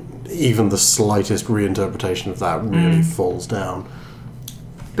how even the slightest reinterpretation of that really falls down.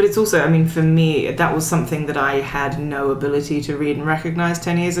 But it's also, I mean, for me, that was something that I had no ability to read and recognise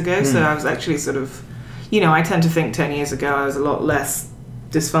 10 years ago. So I was actually sort of, you know, I tend to think 10 years ago I was a lot less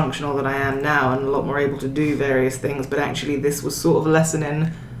dysfunctional than I am now and a lot more able to do various things. But actually this was sort of a lesson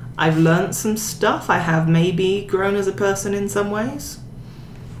in, I've learnt some stuff. I have maybe grown as a person in some ways.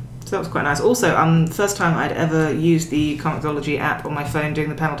 So that was quite nice. Also, first time I'd ever used the Comixology app on my phone doing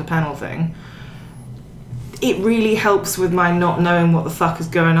the panel-to-panel thing. It really helps with my not knowing what the fuck is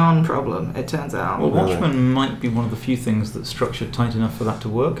going on problem, it turns out. Well, Watchmen might be one of the few things that's structured tight enough for that to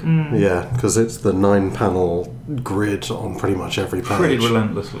work. Yeah, because it's the 9-panel grid on pretty much every page. Pretty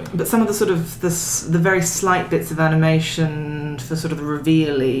relentlessly. But some of the sort of, the very slight bits of animation for sort of the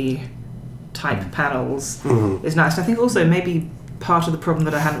reveal-y type panels is nice. And I think also maybe part of the problem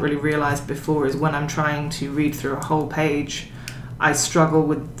that I hadn't really realised before is when I'm trying to read through a whole page, I struggle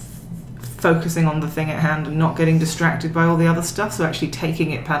with focusing on the thing at hand and not getting distracted by all the other stuff. So actually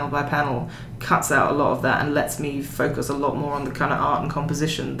taking it panel by panel cuts out a lot of that and lets me focus a lot more on the kind of art and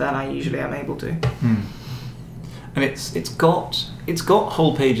composition than I usually am able to. And it's got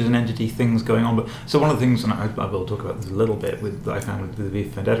whole pages and entity things going on. But so one of the things, and I will talk about this a little bit, that I found with the V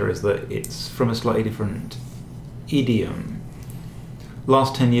for Vendetta is that it's from a slightly different idiom.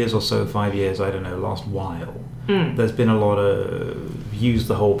 Last 10 years or so, 5 years, I don't know, last while, there's been a lot of use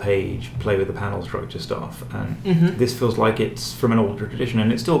the whole page, play with the panel structure stuff, and this feels like it's from an older tradition,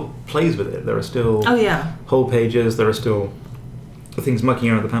 and it still plays with it. There are still whole pages, there are still things mucking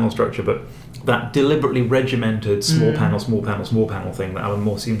around the panel structure, but that deliberately regimented small panel, small panel, small panel thing that Alan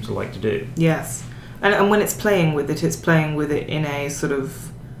Moore seems to like to do. Yes. And when it's playing with it in a sort of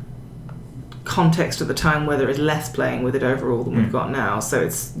context at the time where there is less playing with it overall than we've got now. So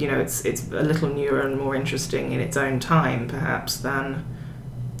it's, you know, it's a little newer and more interesting in its own time, perhaps, than,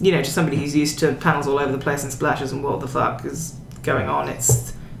 you know, to somebody who's used to panels all over the place and splashes and what the fuck is going on.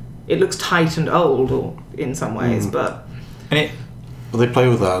 It looks tight and old, or in some ways, but they play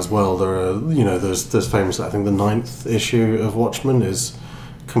with that as well. There are, you know, there's famous, I think the 9th issue of Watchmen is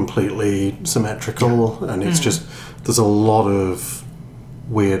completely symmetrical, and it's just, there's a lot of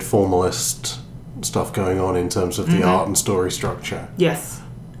weird formalist stuff going on in terms of the art and story structure. Yes.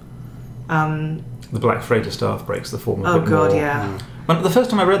 The Black Freighter staff breaks the form a Oh bit god, more. yeah. When the first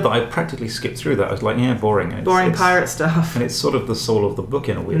time I read that, I practically skipped through that. I was like, yeah, boring. Boring pirate stuff. And it's sort of the soul of the book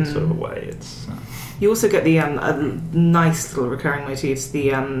in a weird sort of a way. It's You also get the nice little recurring motifs.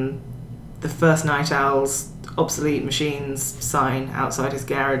 The first Night Owl's obsolete machines sign outside his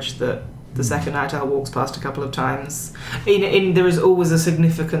garage that the second Night Owl walks past a couple of times. There is always a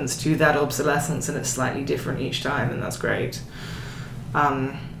significance to that obsolescence, and it's slightly different each time, and that's great.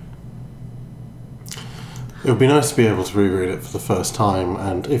 It would be nice to be able to reread it for the first time,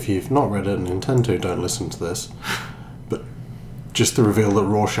 and if you've not read it and intend to, don't listen to this. But just the reveal that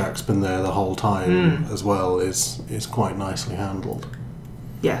Rorschach's been there the whole time as well is quite nicely handled.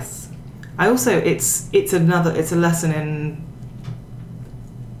 Yes. I also it's a lesson in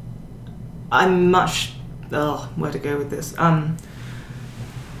where to go with this. I'm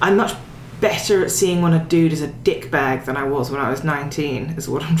much better at seeing when a dude is a dickbag than I was when I was 19, is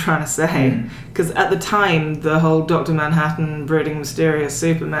what I'm trying to say. Because at the time, the whole Dr. Manhattan brooding mysterious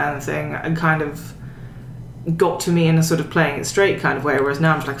Superman thing kind of got to me in a sort of playing it straight kind of way, whereas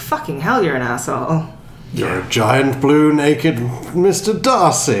now I'm just like, fucking hell, you're an asshole. You're a giant blue naked Mr.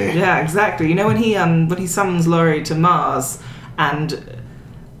 Darcy. Yeah, exactly. You know when he summons Laurie to Mars, and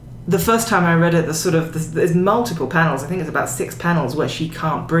the first time I read it, there's multiple panels. I think it's about 6 panels where she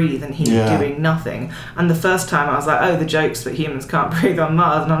can't breathe and he's doing nothing. And the first time I was like, oh, the joke's that humans can't breathe on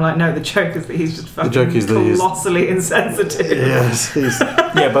Mars. And I'm like, no, the joke is that he's just fucking colossally insensitive. Yes, he's...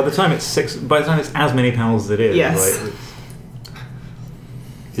 yeah, by the time it's as many panels as it is. Yes. Like,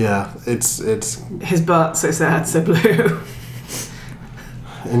 yeah, it's... His butt, so sad, so blue.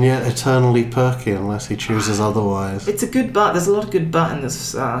 And yet eternally perky unless he chooses otherwise. It's a good butt. There's a lot of good butt in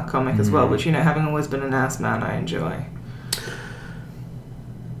this comic as well, which, having always been an ass man, I enjoy.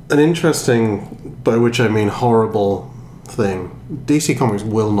 An interesting, by which I mean horrible, thing. DC Comics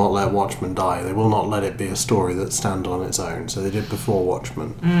will not let Watchmen die. They will not let it be a story that stands on its own. So they did before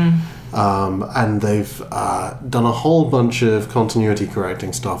Watchmen. And they've done a whole bunch of continuity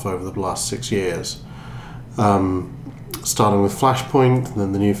correcting stuff over the last 6 years. Starting with Flashpoint,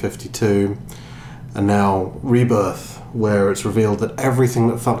 then the New 52, and now Rebirth, where it's revealed that everything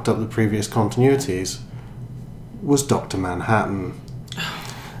that fucked up the previous continuities was Dr. Manhattan.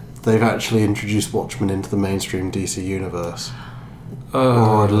 They've actually introduced Watchmen into the mainstream DC universe.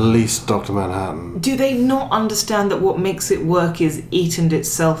 Or at least Dr. Manhattan. Do they not understand that what makes it work is it and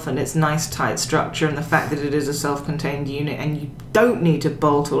itself and its nice tight structure and the fact that it is a self-contained unit, and you don't need to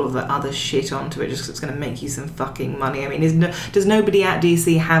bolt all of the other shit onto it just because it's going to make you some fucking money? I mean, does nobody at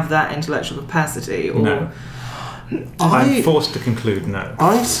DC have that intellectual capacity? Or... No. I'm forced to conclude no.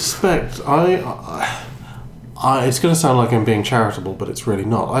 I suspect... it's going to sound like I'm being charitable, but it's really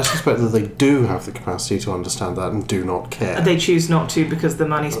not. I suspect that they do have the capacity to understand that and do not care. They choose not to because the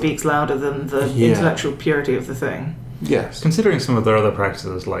money speaks louder than the intellectual purity of the thing. Yes. Considering some of their other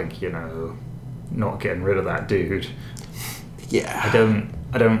practices, like, not getting rid of that dude. Yeah.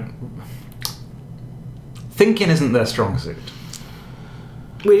 I don't... Thinking isn't their strong suit.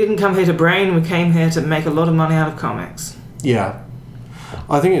 We didn't come here to brain, we came here to make a lot of money out of comics. Yeah.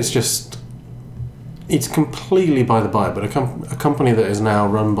 I think it's just... It's completely by the by, but a company that is now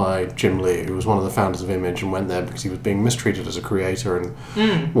run by Jim Lee, who was one of the founders of Image and went there because he was being mistreated as a creator and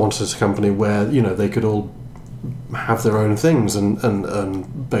wanted a company where, they could all have their own things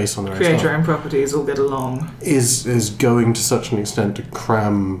and based on their own Create stuff. your own properties, all get along. Is going to such an extent to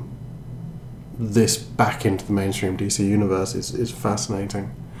cram this back into the mainstream DC universe is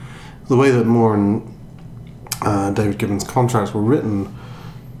fascinating. The way that Moore and David Gibbons' contracts were written,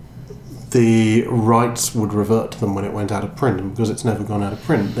 the rights would revert to them when it went out of print, and because it's never gone out of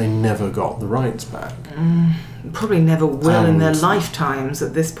print, they never got the rights back. Probably never will in their lifetimes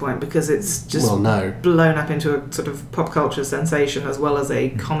at this point, because it's just blown up into a sort of pop culture sensation as well as a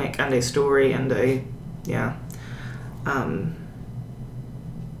comic and a story and a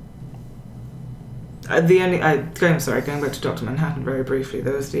going back to Dr. Manhattan very briefly,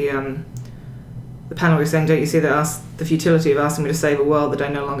 there was the panel was saying, don't you see the futility of asking me to save a world that I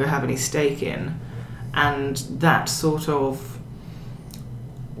no longer have any stake in? And that feels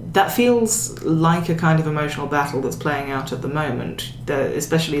like a kind of emotional battle that's playing out at the moment,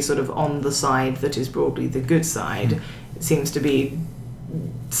 especially sort of on the side that is broadly the good side. It seems to be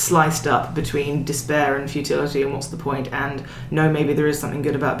sliced up between despair and futility and what's the point, and no, maybe there is something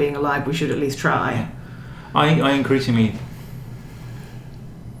good about being alive, we should at least try. I increasingly...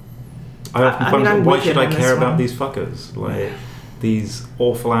 I often find, why should I care about these fuckers? Like, these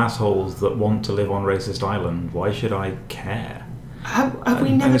awful assholes that want to live on racist island, why should I care? Have we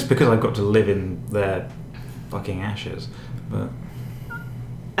And never? it's because I've got to live in their fucking ashes. But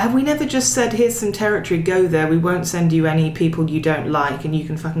Have we never just said, here's some territory, go there, we won't send you any people you don't like, and you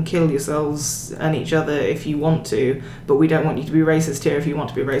can fucking kill yourselves and each other if you want to, but we don't want you to be racist here. If you want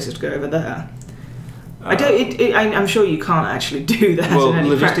to be racist, go over there. I'm sure you can't actually do that well, in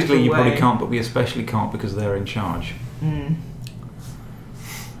any practical logistically you way. probably can't, but we especially can't because they're in charge. Mm.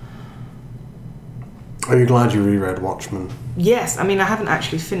 Are you glad you reread Watchmen? Yes, I mean, I haven't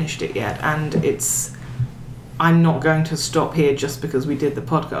actually finished it yet, and I'm not going to stop here just because we did the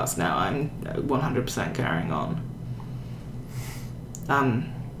podcast now. I'm 100% carrying on.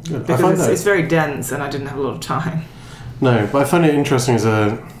 Good. Because it's very dense and I didn't have a lot of time. No, but I find it interesting as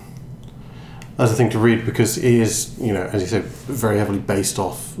a thing to read because it is, as you said, very heavily based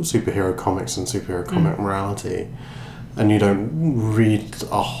off superhero comics and superhero comic morality. And you don't read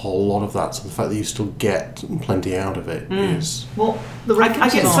a whole lot of that, so the fact that you still get plenty out of it is... Well, I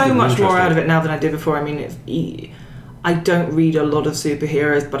get so much more out of it now than I did before. I mean, I don't read a lot of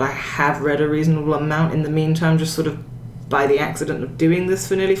superheroes, but I have read a reasonable amount in the meantime, just sort of by the accident of doing this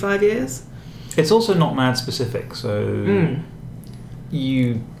for nearly 5 years. It's also not mad specific, so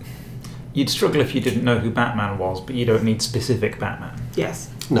you'd struggle if you didn't know who Batman was, but you don't need specific Batman. Yes.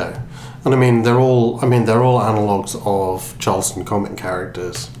 No. And I mean they're all analogues of Charleston comic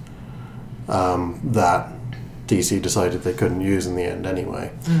characters that DC decided they couldn't use in the end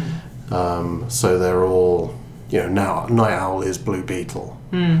anyway. So they're all, now Night Owl is Blue Beetle.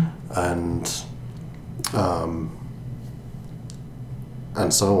 And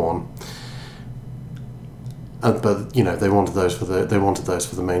so on. But they wanted those for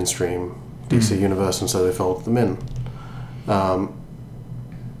the mainstream DC universe, and so they folded them in.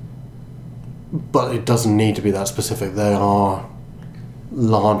 But it doesn't need to be that specific. They are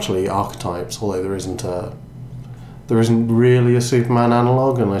largely archetypes, although there isn't really a Superman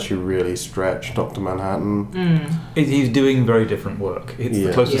analog unless you really stretch Dr. Manhattan. He's doing very different work. It's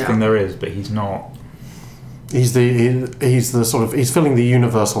the closest thing there is, but he's not. He's he's filling the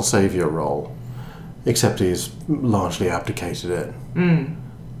universal savior role, except he's largely abdicated it.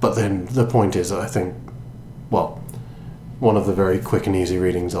 But then the point is, I think, one of the very quick and easy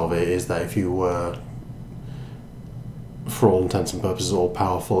readings of it is that if you were, for all intents and purposes, all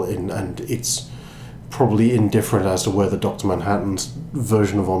powerful and it's probably indifferent as to whether Dr. Manhattan's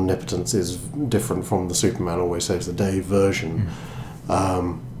version of omnipotence is different from the Superman always saves the day version,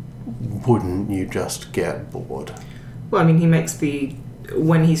 wouldn't you just get bored? Well, I mean, he makes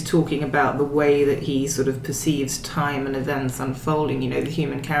when he's talking about the way that he sort of perceives time and events unfolding, the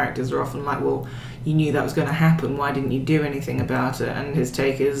human characters are often like, well, you knew that was going to happen, why didn't you do anything about it? And his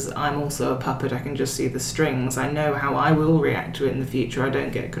take is, I'm also a puppet, I can just see the strings, I know how I will react to it in the future, I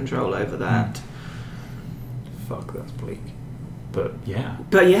don't get control over that. Fuck, that's bleak. But yeah.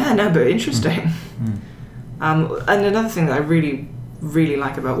 But interesting. And another thing that I really, really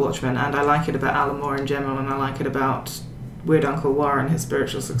like about Watchmen, and I like it about Alan Moore in general, and I like it about Weird Uncle Warren, his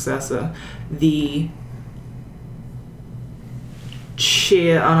spiritual successor, the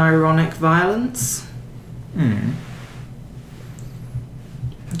sheer unironic violence.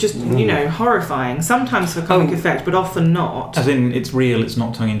 Just, horrifying. Sometimes for comic effect, but often not. As in, it's real, it's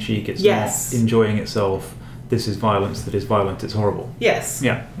not tongue-in-cheek, it's Yes. not enjoying itself. This is violence that is violent, it's horrible. Yes.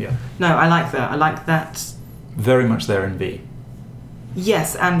 Yeah. No, I like that. I like that. Very much there in V.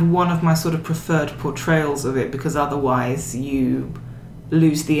 Yes, and one of my sort of preferred portrayals of it, because otherwise you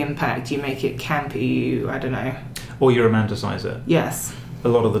lose the impact, you make it campy, I don't know. Or you romanticize it. Yes. A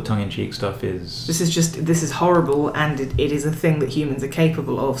lot of the tongue-in-cheek stuff is... This is horrible, and it is a thing that humans are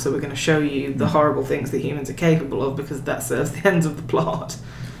capable of, so we're going to show you the horrible things that humans are capable of, because that serves the ends of the plot.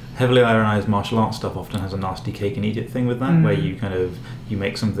 Heavily ironized martial arts stuff often has a nasty cake and eat it thing with that, where you you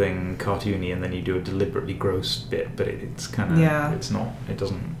make something cartoony and then you do a deliberately gross bit, but it's kind of it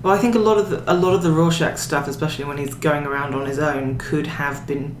doesn't. Well, I think a lot of the Rorschach stuff, especially when he's going around on his own, could have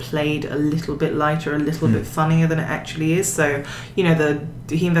been played a little bit lighter, a little bit funnier than it actually is. So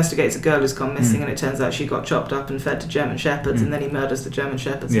he investigates a girl who's gone missing, and it turns out she got chopped up and fed to German shepherds, and then he murders the German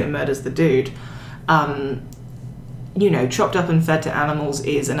shepherds and he murders the dude. Chopped up and fed to animals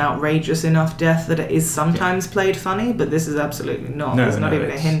is an outrageous enough death that it is sometimes played funny, but this is absolutely not. There's not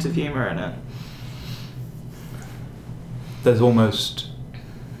even a hint of humour in it. There's almost...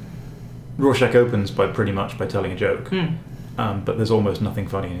 Rorschach opens pretty much by telling a joke, but there's almost nothing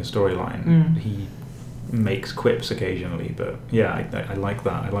funny in his storyline. He makes quips occasionally, but I like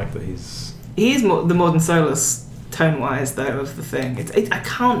that. I like that he's... He is the modern Solus tone-wise, though, of the thing. I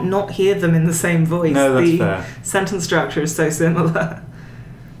can't not hear them in the same voice. No, that's the fair. Sentence structure is so similar.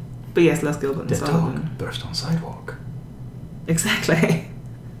 But yes, Les Gilbert and Dead Sullivan. dog burst on sidewalk. Exactly.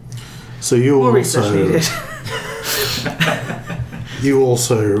 So you More research also needed. you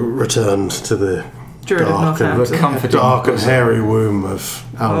also returned to the Druid of dark and, Northampton. The comforting dark and bosom. hairy womb of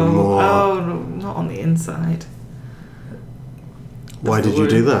Alan Moore. Oh, no, not on the inside. Why That's did the you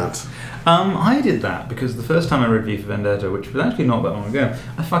do womb. that? I did that because the first time I read V for Vendetta, which was actually not that long ago,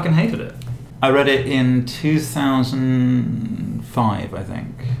 I fucking hated it. I read it in 2005, I think.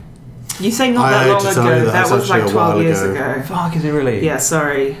 You say not I that hate long to tell you ago. that, That it's was like actually a 12 while years ago. ago. Fuck, is it really? Yeah,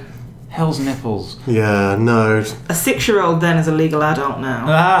 sorry. Hell's nipples. Yeah, no. A 6-year-old then is a legal adult now.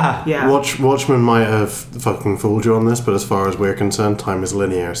 Ah! Yeah. Watchmen might have fucking fooled you on this, but as far as we're concerned, time is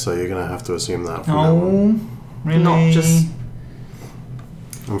linear, so you're going to have to assume that from now on. Oh, really? Not just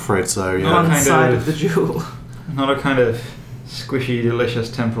I'm afraid so, Not yeah. one kind side of- of the jewel. Not a kind of squishy, delicious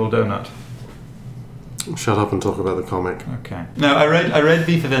temporal donut. Shut up and talk about the comic. Okay. No, I read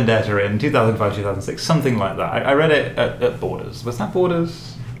V for Vendetta in 2005, 2006, something like that. I read it at Borders. Was that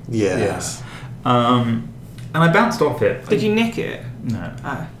Borders? Yes. And I bounced off it. Did you nick it? No.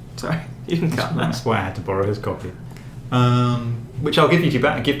 Oh, sorry. You can cut that. That's why I had to borrow his copy. Which I'll give to you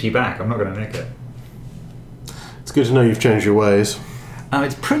back. I'm not going to nick it. It's good to know you've changed your ways.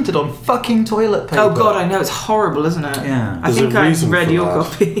 It's printed on fucking toilet paper. Oh god, I know, it's horrible, isn't it? Yeah. I There's think a I reason read for your that.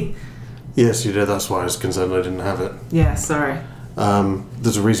 copy. Yes, you did. That's why I was concerned I didn't have it. Yeah, sorry.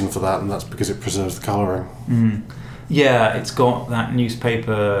 There's a reason for that, and that's because it preserves the colouring. Mm. Yeah, it's got that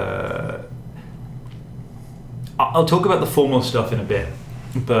newspaper. I'll talk about the formal stuff in a bit,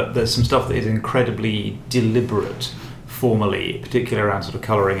 but there's some stuff that is incredibly deliberate formally, particularly around sort of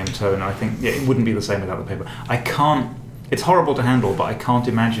colouring and tone. I think it wouldn't be the same without the paper. I can't. It's horrible to handle, but I can't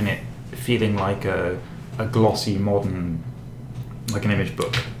imagine it feeling like a glossy modern, like an image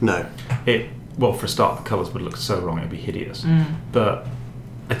book. No. Well, for a start, the colours would look so wrong; it'd be hideous. Mm. But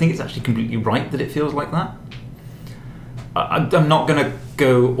I think it's actually completely right that it feels like that. I'm not going to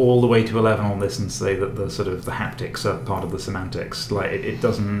go all the way to 11 on this and say that the sort of the haptics are part of the semantics. Like it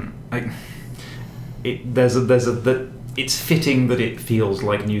doesn't. It's fitting that it feels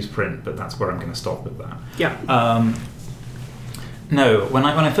like newsprint, but that's where I'm going to stop with that. Yeah. No, when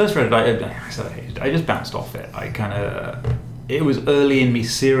I first read it, I said I hated it. I just bounced off it. It was early in me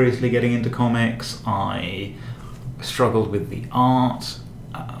seriously getting into comics. I struggled with the art.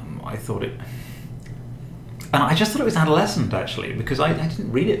 I thought it... And I just thought it was adolescent, actually, because I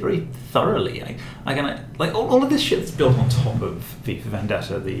didn't read it very thoroughly. All of this shit that's built on top of V for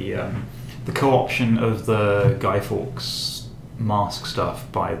Vendetta, the co-option of the Guy Fawkes mask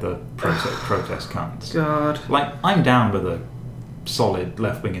stuff by the protest cunts. God. Like, I'm down with a solid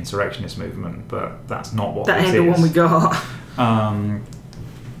left-wing insurrectionist movement, but that's not what That this ain't the is. one we got.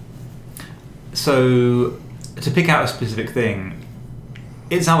 So, to pick out a specific thing,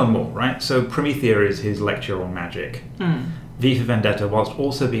 it's Alan Moore, right? So Promethea is his lecture on magic. V for Vendetta, whilst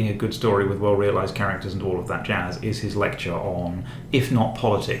also being a good story with well-realised characters and all of that jazz, is his lecture on, if not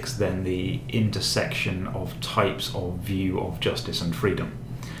politics, then the intersection of types of view of justice and freedom.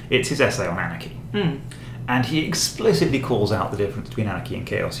 It's his essay on anarchy. And he explicitly calls out the difference between anarchy and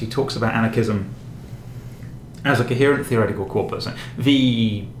chaos. He talks about anarchism as a coherent theoretical corpus.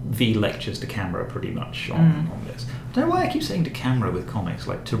 V lectures to camera pretty much on this. I don't know why I keep saying to camera with comics,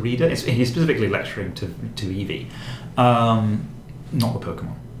 like to reader. He's specifically lecturing to Eevee, not the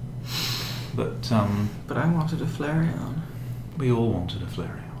Pokemon. But I wanted a Flareon. We all wanted a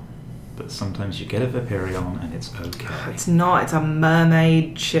Flareon. But sometimes you get a Vaporeon and it's okay. It's not, it's a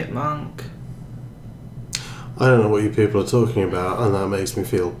mermaid chipmunk. I don't know what you people are talking about, and that makes me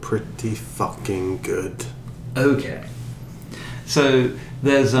feel pretty fucking good. Okay. So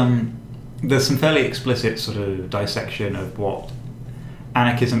there's some fairly explicit sort of dissection of what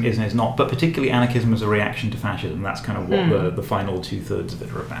anarchism is and is not, but particularly anarchism as a reaction to fascism. That's kind of what the final 2/3 of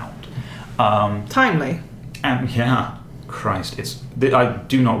it are about. Timely. And yeah, Christ, I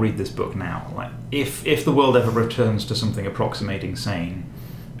do not read this book now. Like, if the world ever returns to something approximating sane,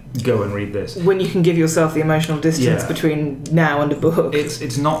 go and read this. When you can give yourself the emotional distance Yeah. between now and a book.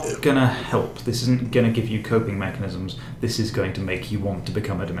 It's not gonna help. This isn't gonna give you coping mechanisms. This is going to make you want to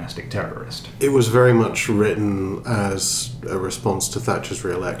become a domestic terrorist. It was very much written as a response to Thatcher's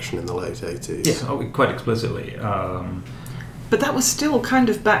re-election in the late 80s. Yeah, quite explicitly. But that was still kind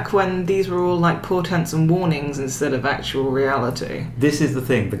of back when these were all like portents and warnings instead of actual reality. This is the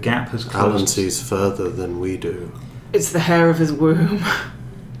thing. The gap has closed. Alan sees further than we do. It's the hair of his womb.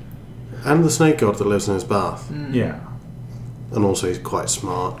 And the snake god that lives in his bath. Yeah, And also he's quite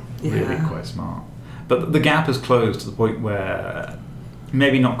smart. really quite smart. But the gap has closed to the point where,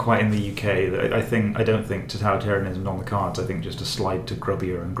 maybe not quite in the UK. I don't think totalitarianism is on the cards. I think just a slide to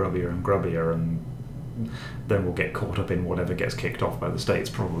grubbier and grubbier and grubbier, and then we'll get caught up in whatever gets kicked off by the states,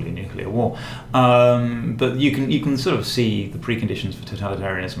 probably nuclear war. But you can sort of see the preconditions for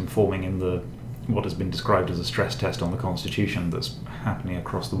totalitarianism forming in the what has been described as a stress test on the Constitution that's happening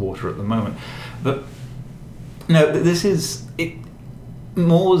across the water at the moment. But no, this is it.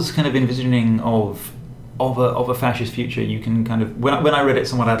 Moore's kind of envisioning of a fascist future. You can kind of when I read it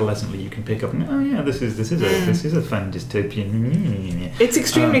somewhat adolescently, you can pick up. Oh yeah, this is a fun dystopian. It's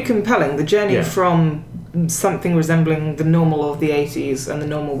extremely compelling. The journey from something resembling the normal of the 80s and the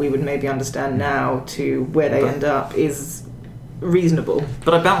normal we would maybe understand now to where they end up is reasonable.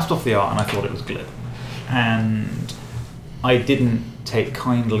 But I bounced off the art and I thought it was glib, and I didn't take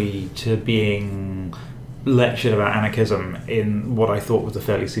kindly to being lectured about anarchism in what I thought was a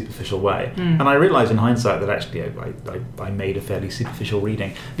fairly superficial way. And I realised in hindsight that actually I made a fairly superficial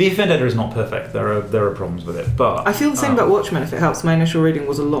reading. V for Vendetta is not perfect. There are problems with it, but I feel the same about Watchmen. If it helps, my initial reading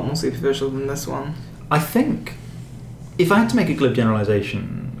was a lot more superficial than this one. I think if I had to make a glib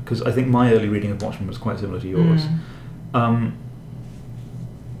generalisation, because I think my early reading of Watchmen was quite similar to yours.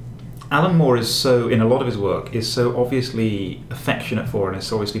 Alan Moore is so, in a lot of his work, is so obviously affectionate for and is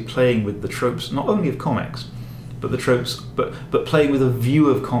so obviously playing with the tropes, not only of comics, but the tropes, but playing with a view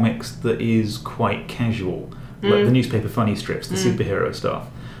of comics that is quite casual, like the newspaper funny strips, the superhero stuff,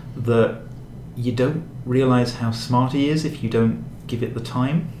 that you don't realise how smart he is if you don't give it the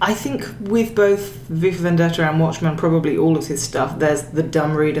time. I think with both V for Vendetta and Watchmen, probably all of his stuff, there's the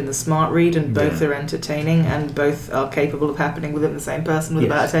dumb read and the smart read, and both are entertaining and both are capable of happening within the same person with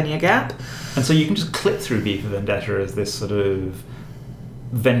about a 10-year gap. And so you can just clip through V for Vendetta as this sort of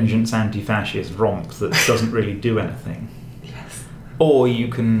vengeance anti-fascist romp that doesn't really do anything. Yes. Or you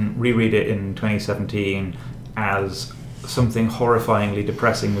can reread it in 2017 as something horrifyingly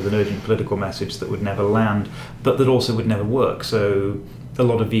depressing with an urgent political message that would never land, but that also would never work. So a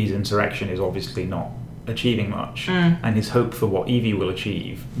lot of V's insurrection is obviously not achieving much, and his hope for what Evie will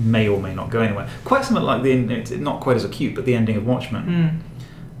achieve may or may not go anywhere. Quite similar, like it's not quite as acute, but the ending of Watchmen.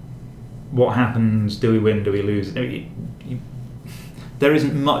 What happens? Do we win? Do we lose? There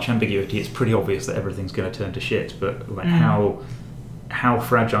isn't much ambiguity. It's pretty obvious that everything's going to turn to shit. But like how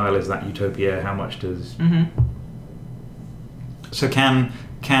fragile is that utopia? How much does So can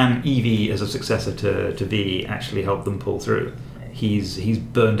Evie as a successor to V actually help them pull through? He's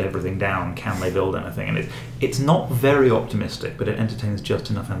burned everything down. Can they build anything? And it's not very optimistic, but it entertains just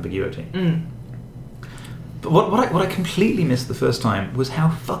enough ambiguity. But what I completely missed the first time was how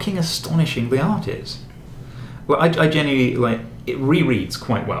fucking astonishing the art is. Well, I genuinely it rereads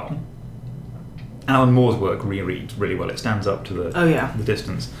quite well. Alan Moore's work rereads really well. It stands up to the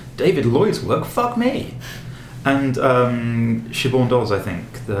distance. David Lloyd's work, fuck me. And Siobhan Dodds, I think,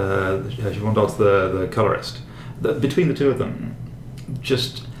 Siobhan Dodds, the colorist. Between the two of them,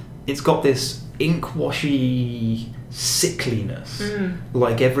 it's got this ink-washy sickliness,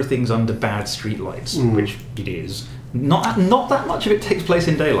 like everything's under bad streetlights, which it is. Not that much of it takes place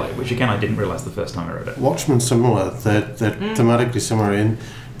in daylight, which again I didn't realise the first time I read it. Watchmen's similar. They're thematically similar.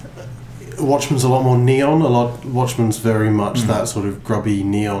 Watchmen's a lot more neon. Watchmen's very much that sort of grubby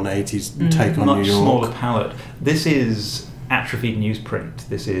neon 80s take on Much New York. Smaller palette. This is atrophied newsprint.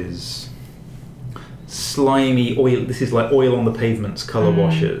 This is slimy oil. This is like oil on the pavements, colour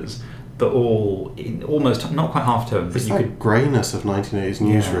washes, but all in almost not quite half tone. It's that greyness of 1980s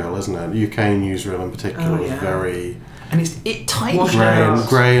newsreel, isn't it? UK newsreel in particular was very and it tiny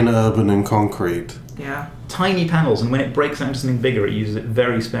grey and urban and concrete. Yeah. Tiny panels, and when it breaks out into something bigger, it uses it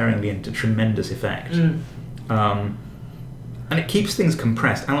very sparingly and to tremendous effect. And it keeps things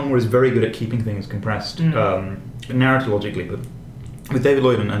compressed. Alan Moore is very good at keeping things compressed, narratively, but with David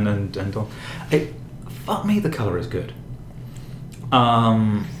Lloyd and Don, fuck me, the colour is good.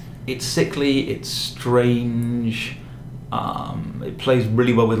 It's sickly, it's strange. It plays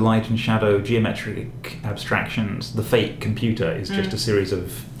really well with light and shadow, geometric abstractions. The fake computer is just a series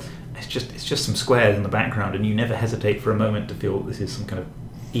of it's just some squares in the background, and you never hesitate for a moment to feel this is some kind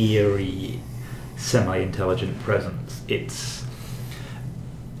of eerie, semi-intelligent presence. It's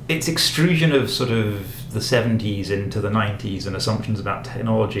extrusion of sort of the 70s into the 90s and assumptions about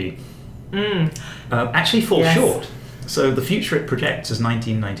technology actually falls short. So the future it projects as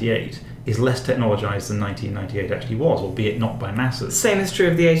 1998 is less technologised than 1998 actually was, albeit not by masses. Same is true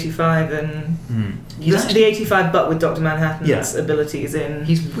of the 85 and the 85, but with Dr. Manhattan's abilities in.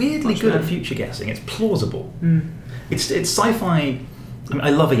 He's weirdly good at future guessing. It's plausible. It's sci-fi. I mean, I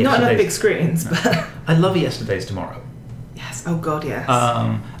love a Yesterday's. Not enough big screens, but I love a Yesterday's Tomorrow. Yes. Oh God, yes.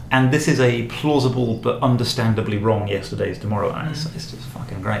 And this is a plausible but understandably wrong Yesterday's Tomorrow. And it's just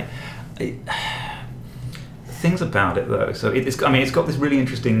fucking great. Things about it though, so it's got this really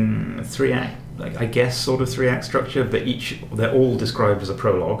interesting 3-act I guess, sort of 3-act structure, but they're all described as a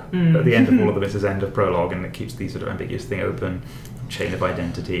prologue. At the end of all of them, it says end of prologue, and it keeps the sort of ambiguous thing open. Chain of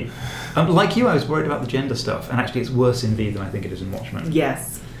identity. Like you, I was worried about the gender stuff, and actually it's worse in V than I think it is in Watchmen.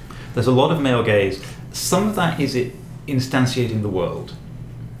 Yes. There's a lot of male gaze. Some of that is it instantiating the world.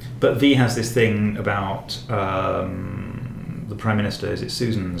 But V has this thing about the Prime Minister, is it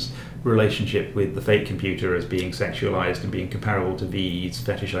Susan's relationship with the fake computer as being sexualized and being comparable to V's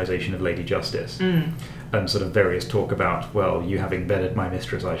fetishization of Lady Justice. And sort of various talk about, well, you having bedded my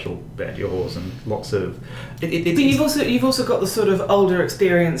mistress, I shall bed yours, and lots of... But you've also got the sort of older,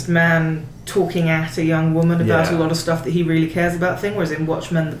 experienced man talking at a young woman about a lot of stuff that he really cares about thing, whereas in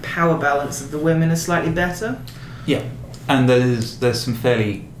Watchmen the power balance of the women is slightly better. Yeah, and there's some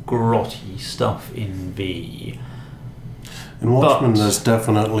fairly grotty stuff in V. In Watchmen, there's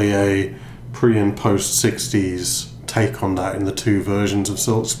definitely a pre- and post-60s take on that in the two versions of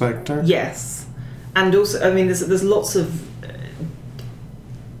Silk Spectre. Yes. And also, I mean, there's lots of...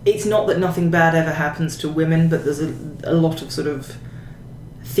 It's not that nothing bad ever happens to women, but there's a lot of sort of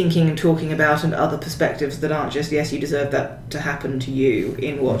thinking and talking about and other perspectives that aren't just, yes, you deserve that to happen to you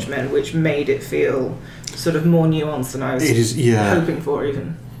in Watchmen, which made it feel sort of more nuanced than I was hoping for,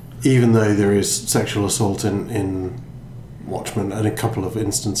 even. Even though there is sexual assault in Watchmen in a couple of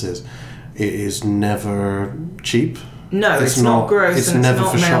instances, it is never cheap. No, it's not gross, it's and never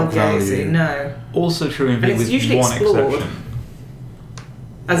it's for not shock male-gazing, value. no. Also true in V, with one exception.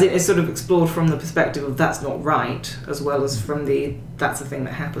 As it is sort of explored from the perspective of that's not right, as well as from the that's the thing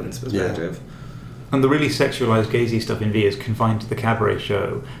that happens perspective. And the really sexualised gazy stuff in V is confined to the cabaret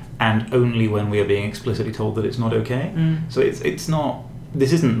show, and only when we are being explicitly told that it's not okay. So it's not...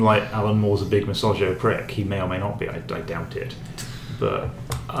 This isn't like Alan Moore's a big misogyno prick. He may or may not be. I doubt it. But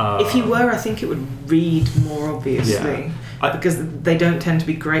if he were, I think it would read more obviously, because they don't tend to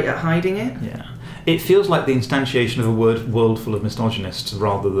be great at hiding it. Yeah, it feels like the instantiation of a world full of misogynists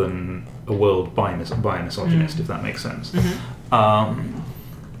rather than a world by a misogynist, if that makes sense.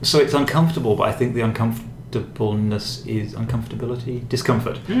 So it's uncomfortable, but I think the uncomfortableness is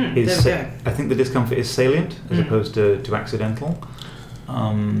discomfort is. There we go. I think the discomfort is salient as opposed to accidental.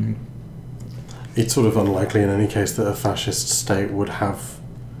 It's sort of unlikely in any case that a fascist state would have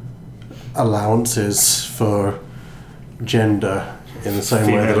allowances for gender in the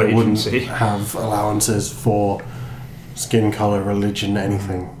same way that it wouldn't have allowances for skin colour, religion,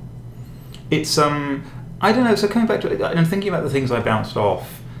 anything. It's I don't know, so coming back to it, I'm thinking about the things I bounced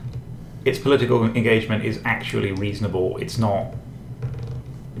off. Its political engagement is actually reasonable. It's not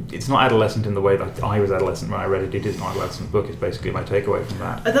adolescent in the way that I was adolescent when I read it. It is an adolescent book, is basically my takeaway from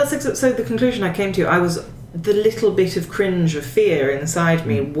that. So the conclusion I came to, the little bit of cringe of fear inside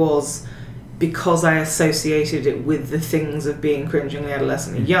me was because I associated it with the things of being cringingly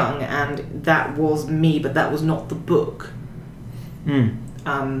adolescent and young, and that was me, but that was not the book.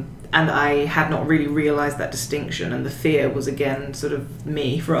 And I had not really realised that distinction, and the fear was again sort of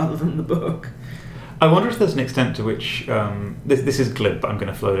me rather than the book. I wonder if there's an extent to which this is glib, but I'm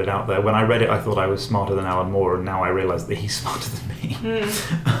going to float it out there. When I read it, I thought I was smarter than Alan Moore, and now I realise that he's smarter than me.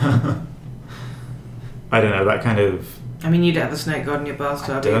 I don't know, that kind of... I mean, you don't have a snake god in your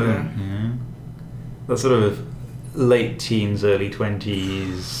bathtub either. Yeah. That sort of late teens, early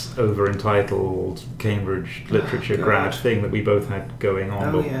 20s, over-entitled Cambridge literature grad thing that we both had going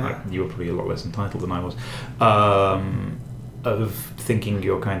on. You were probably a lot less entitled than I was. Of thinking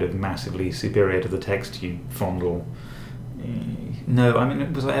you're kind of massively superior to the text you fondle. No, I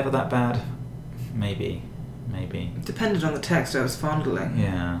mean, was I ever that bad? Maybe. Depended on the text I was fondling.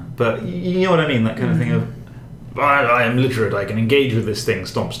 Yeah, but you know what I mean, that kind of thing of, I am literate, I can engage with this thing,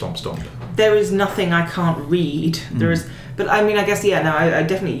 stomp. There is nothing I can't read. There is, but I mean, I guess, I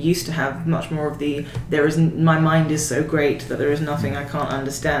definitely used to have much more of my mind is so great that there is nothing I can't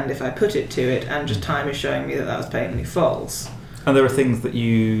understand if I put it to it, and just time is showing me that was patently false. And there are things that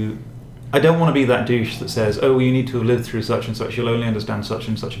I don't want to be that douche that says, oh, you need to have lived through such and such, you'll only understand such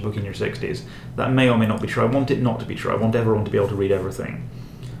and such a book in your 60s. That may or may not be true. I want it not to be true. I want everyone to be able to read everything.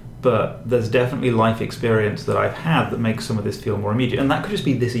 But there's definitely life experience that I've had that makes some of this feel more immediate. And that could just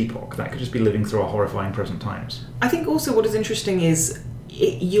be this epoch. That could just be living through our horrifying present times. I think also what is interesting is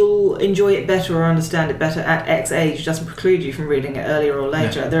you'll enjoy it better or understand it better at X age. It doesn't preclude you from reading it earlier or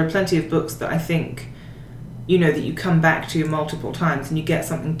later. Yeah. There are plenty of books that I think, that you come back to multiple times and you get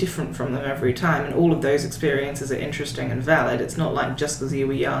something different from them every time. And all of those experiences are interesting and valid. It's not like just because you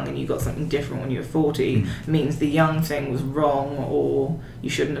were young and you got something different when you were 40 means the young thing was wrong or you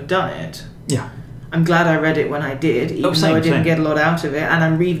shouldn't have done it. Yeah. I'm glad I read it when I did, even though I didn't get a lot out of it, and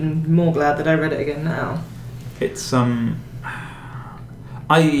I'm even more glad that I read it again now. It's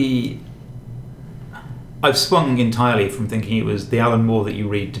I've swung entirely from thinking it was the Alan Moore that you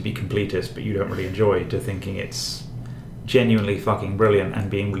read to be completist but you don't really enjoy, to thinking it's genuinely fucking brilliant, and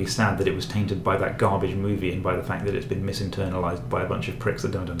being really sad that it was tainted by that garbage movie and by the fact that it's been misinternalized by a bunch of pricks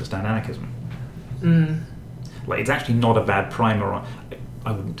that don't understand anarchism. Like, it's actually not a bad primer on...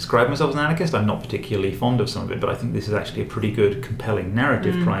 I wouldn't describe myself as an anarchist. I'm not particularly fond of some of it, but I think this is actually a pretty good, compelling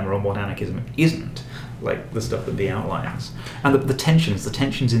narrative primer on what anarchism isn't, like the stuff that Bee outlines. And the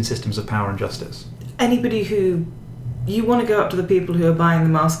tensions in systems of power and justice. Anybody who... You want to go up to the people who are buying the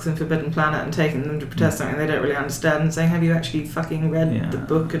masks in Forbidden Planet and taking them to protest something they don't really understand and saying, have you actually fucking read the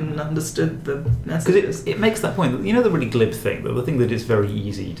book and understood the messages? Because it makes that point. You know, the really glib thing, the thing that is very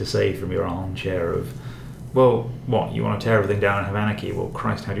easy to say from your armchair of, well, what, you want to tear everything down and have anarchy? Well,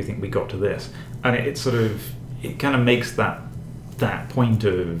 Christ, how do you think we got to this? And it sort of, it kind of makes that point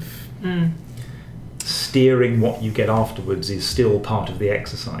of steering what you get afterwards is still part of the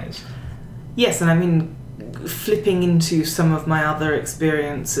exercise. Yes, and I mean, flipping into some of my other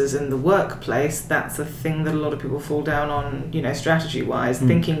experiences in the workplace, that's a thing that a lot of people fall down on, you know, strategy-wise,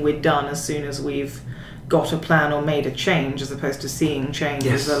 thinking we're done as soon as we've got a plan or made a change, as opposed to seeing change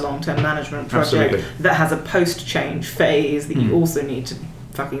as a long-term management project that has a post-change phase that you also need to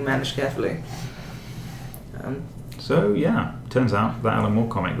fucking manage carefully. So, yeah, turns out that Alan Moore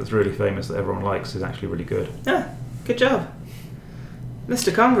comic that's really famous that everyone likes is actually really good. Yeah, good job.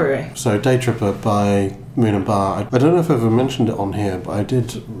 Mr. Convery. So, Day Tripper by Moon and Bar. I don't know if I've ever mentioned it on here, but I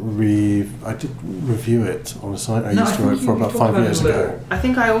did review it on a site I used to write for about 5 years ago. I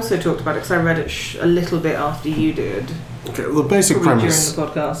think I also talked about it because I read it a little bit after you did. Okay, well, the basic premise...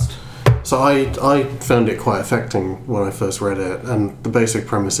 during the podcast. So I found it quite affecting when I first read it, and the basic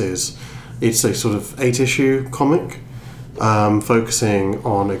premise is it's a sort of 8-issue comic focusing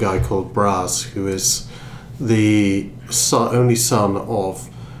on a guy called Braz, who is the only son of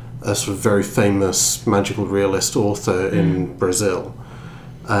a sort of very famous magical realist author in Brazil.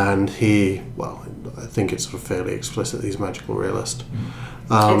 And he, well, I think it's sort of fairly explicit he's a magical realist.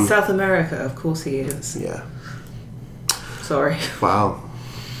 In South America, of course he is. Yeah. Sorry. Wow,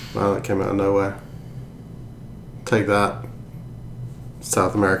 that came out of nowhere. Take that.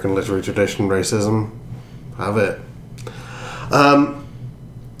 South American literary tradition, racism. Have it.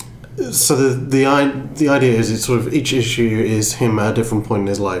 So the idea is it's sort of each issue is him at a different point in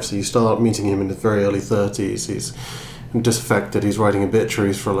his life. So you start meeting him in his very early 30s. He's disaffected. He's writing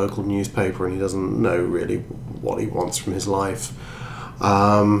obituaries for a local newspaper, and he doesn't know really what he wants from his life.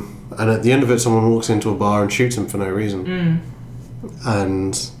 And at the end of it, someone walks into a bar and shoots him for no reason.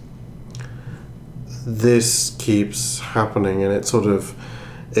 And this keeps happening, and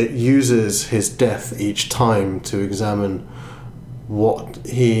it uses his death each time to examine what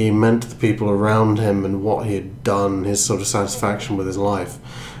he meant to the people around him and what he had done, his sort of satisfaction with his life.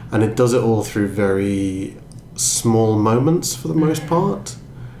 And it does it all through very small moments for the most part.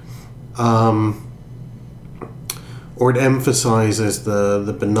 Or it emphasizes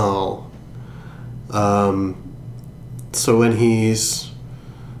the banal. So when he's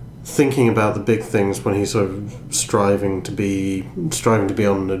thinking about the big things, when he's sort of striving to be on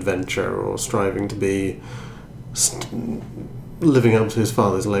an adventure, or striving to be living up to his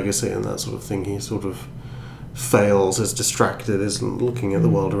father's legacy and that sort of thing, he sort of fails, is distracted, isn't looking at the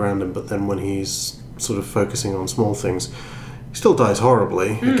world around him. But then when he's sort of focusing on small things, he still dies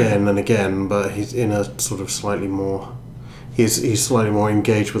horribly again and again, but he's in a sort of slightly more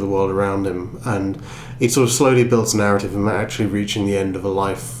engaged with the world around him, and it sort of slowly builds a narrative of him actually reaching the end of a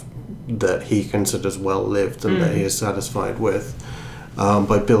life that he considers well lived and that he is satisfied with,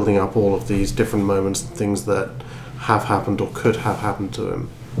 by building up all of these different moments and things that have happened or could have happened to him.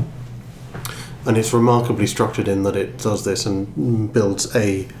 And it's remarkably structured in that it does this and builds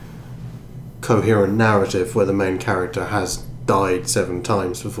a coherent narrative where the main character has died 7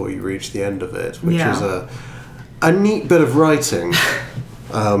 times before you reach the end of it, which is a neat bit of writing.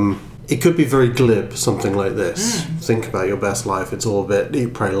 It could be very glib, something like this. Think about your best life, it's all a bit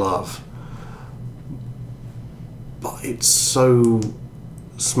eat, pray, love. But it's so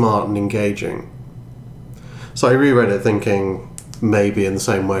smart and engaging. So I reread it thinking, maybe in the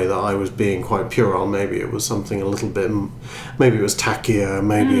same way that I was being quite puerile, maybe it was something a little bit, maybe it was tackier,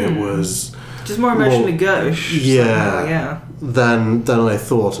 maybe it was just more emotionally gauche. Than I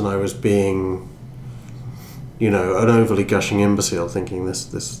thought, and I was being, an overly gushing imbecile, thinking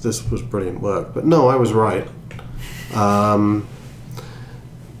this was brilliant work. But no, I was right. 5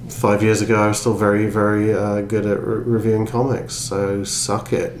 years ago, I was still very, very good at reviewing comics. So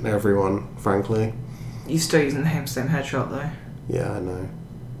suck it, everyone. Frankly. You're still using the same headshot, though. Yeah, I know.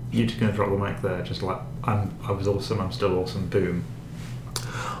 You're just going to drop the mic there, just like, I was awesome, I'm still awesome, boom.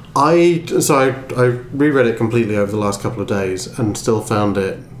 I reread it completely over the last couple of days and still found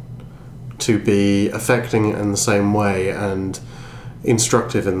it to be affecting in the same way and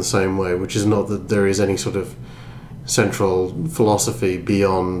instructive in the same way, which is not that there is any sort of central philosophy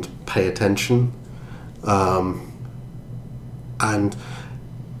beyond pay attention. And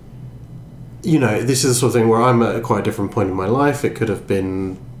this is the sort of thing where I'm at quite a different point in my life. It could have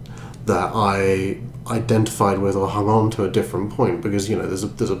been that I identified with or hung on to a different point, because there's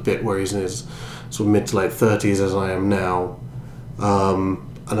a bit where he's in his sort of mid to late 30s as I am now,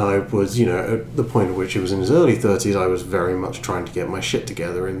 and I was at the point at which he was in his early 30s. I was very much trying to get my shit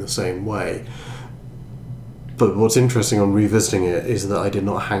together in the same way. But what's interesting on revisiting it is that I did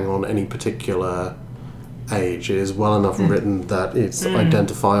not hang on any particular age. It is well enough written that it's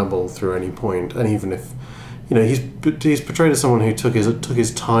identifiable through any point, and even if he's portrayed as someone who took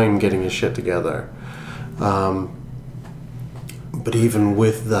his time getting his shit together, but even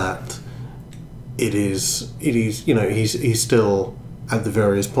with that, he's still at the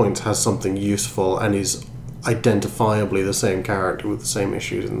various points has something useful and is identifiably the same character with the same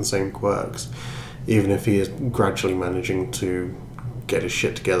issues and the same quirks, even if he is gradually managing to get his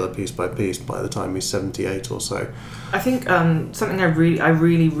shit together piece by piece by the time he's 78 or so. I think something I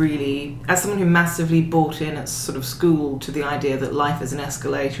really, as someone who massively bought in at sort of school to the idea that life is an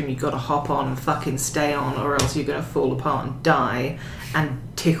escalator and you've got to hop on and fucking stay on, or else you're going to fall apart and die, and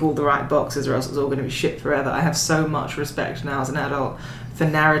tick all the right boxes, or else it's all going to be shit forever. I have so much respect now as an adult for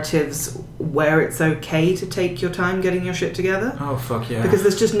narratives where it's okay to take your time getting your shit together. Oh, fuck yeah. Because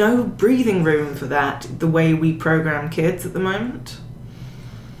there's just no breathing room for that the way we program kids at the moment.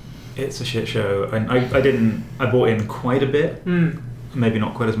 It's a shit show, and I bought in quite a bit, maybe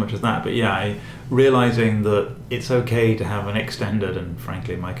not quite as much as that, but yeah, realising that it's okay to have an extended, and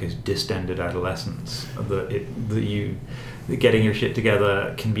frankly in my case distended adolescence, that getting your shit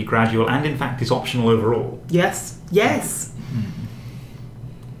together can be gradual and in fact is optional overall. Yes.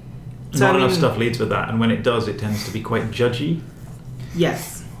 Not enough stuff leads with that, and when it does, it tends to be quite judgy.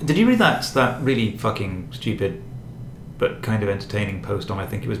 Yes. Did you read that really fucking stupid but kind of entertaining post on, I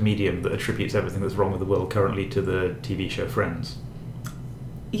think it was Medium, that attributes everything that's wrong with the world currently to the TV show Friends?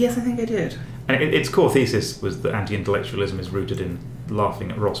 Yes, I think I did. And its core thesis was that anti-intellectualism is rooted in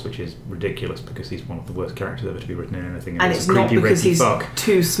laughing at Ross, which is ridiculous because he's one of the worst characters ever to be written in anything. And it's not because he's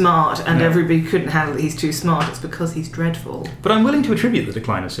too smart and everybody couldn't handle that he's too smart, it's because he's dreadful. But I'm willing to attribute the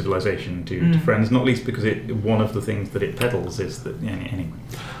decline of civilization to Friends, not least because one of the things that it peddles is that... Anyway.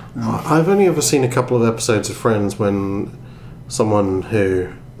 I've only ever seen a couple of episodes of Friends when someone who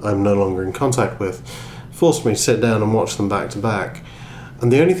I'm no longer in contact with forced me to sit down and watch them back to back.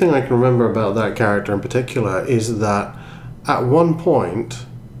 And the only thing I can remember about that character in particular is that at one point,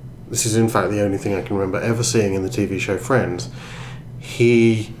 this is in fact the only thing I can remember ever seeing in the TV show Friends,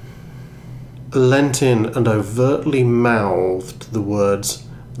 he leant in and overtly mouthed the words,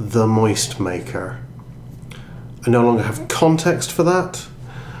 "the moist maker." I no longer have context for that.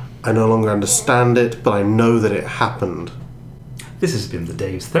 I no longer understand it, but I know that it happened. This has been the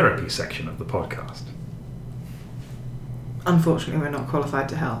Dave's Therapy section of the podcast. Unfortunately, we're not qualified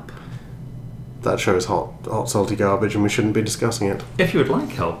to help. That show is hot, salty garbage, and we shouldn't be discussing it. If you would like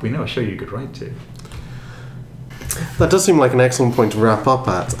help, we know a show you could write to. That does seem like an excellent point to wrap up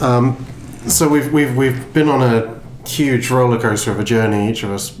at. So we've been on a huge roller coaster of a journey, each of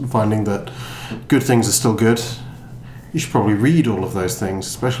us finding that good things are still good. You should probably read all of those things,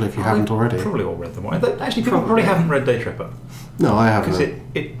 especially if you haven't already. Probably all read them. Actually, people probably haven't read Day Tripper. No, I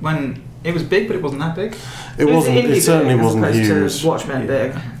haven't. Because when it was big, but it wasn't that big. It wasn't. It certainly wasn't huge. To Watchmen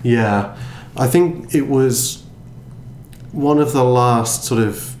big. Yeah, I think it was one of the last sort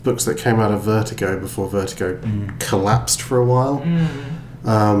of books that came out of Vertigo before Vertigo collapsed for a while.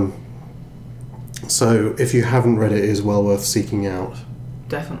 So if you haven't read it, it is well worth seeking out.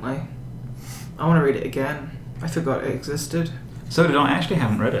 Definitely. I want to read it again. I forgot it existed. So did I. I actually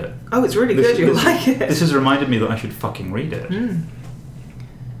haven't read it. Oh, it's really good. You'll like it. This has reminded me that I should fucking read it.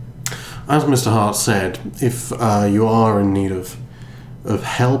 As Mr. Hart said, if you are in need of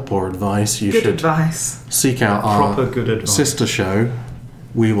help or advice, you should seek out Proper our good advice. sister show,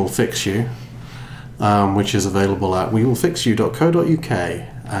 We Will Fix You, which is available at wewillfixyou.co.uk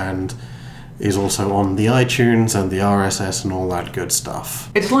and is also on the iTunes and the RSS and all that good stuff.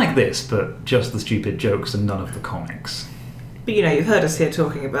 It's like this, but just the stupid jokes and none of the comics. But you've heard us here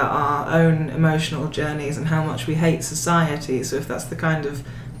talking about our own emotional journeys and how much we hate society, so if that's the kind of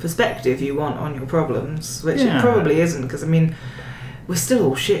perspective you want on your problems, which it probably isn't, because we're still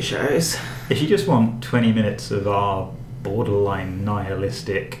all shit shows. If you just want 20 minutes of our borderline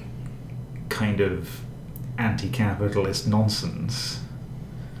nihilistic kind of anti-capitalist nonsense,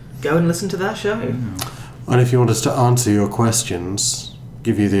 go and listen to that show. And if you want us to answer your questions,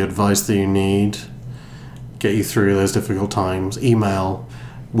 give you the advice that you need, get you through those difficult times, email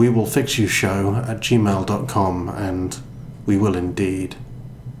wewillfixyoushow@gmail.com, and we will indeed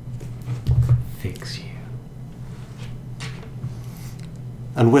Fix you.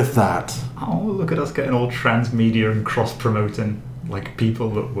 And with that, Oh, look at us getting all transmedia and cross-promoting like people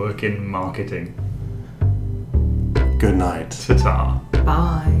that work in marketing. good night. Ta-ta.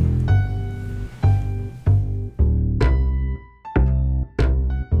 Bye.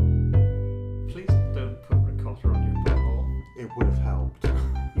 Please don't put ricotta on your butthole. It would have helped.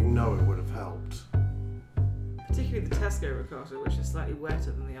 You know it would have helped. Particularly the Tesco ricotta, which is slightly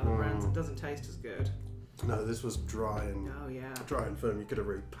wetter than the other brands. It doesn't taste as good. No, this was dry and Oh, yeah. firm. You could have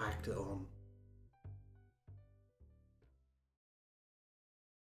really packed it on.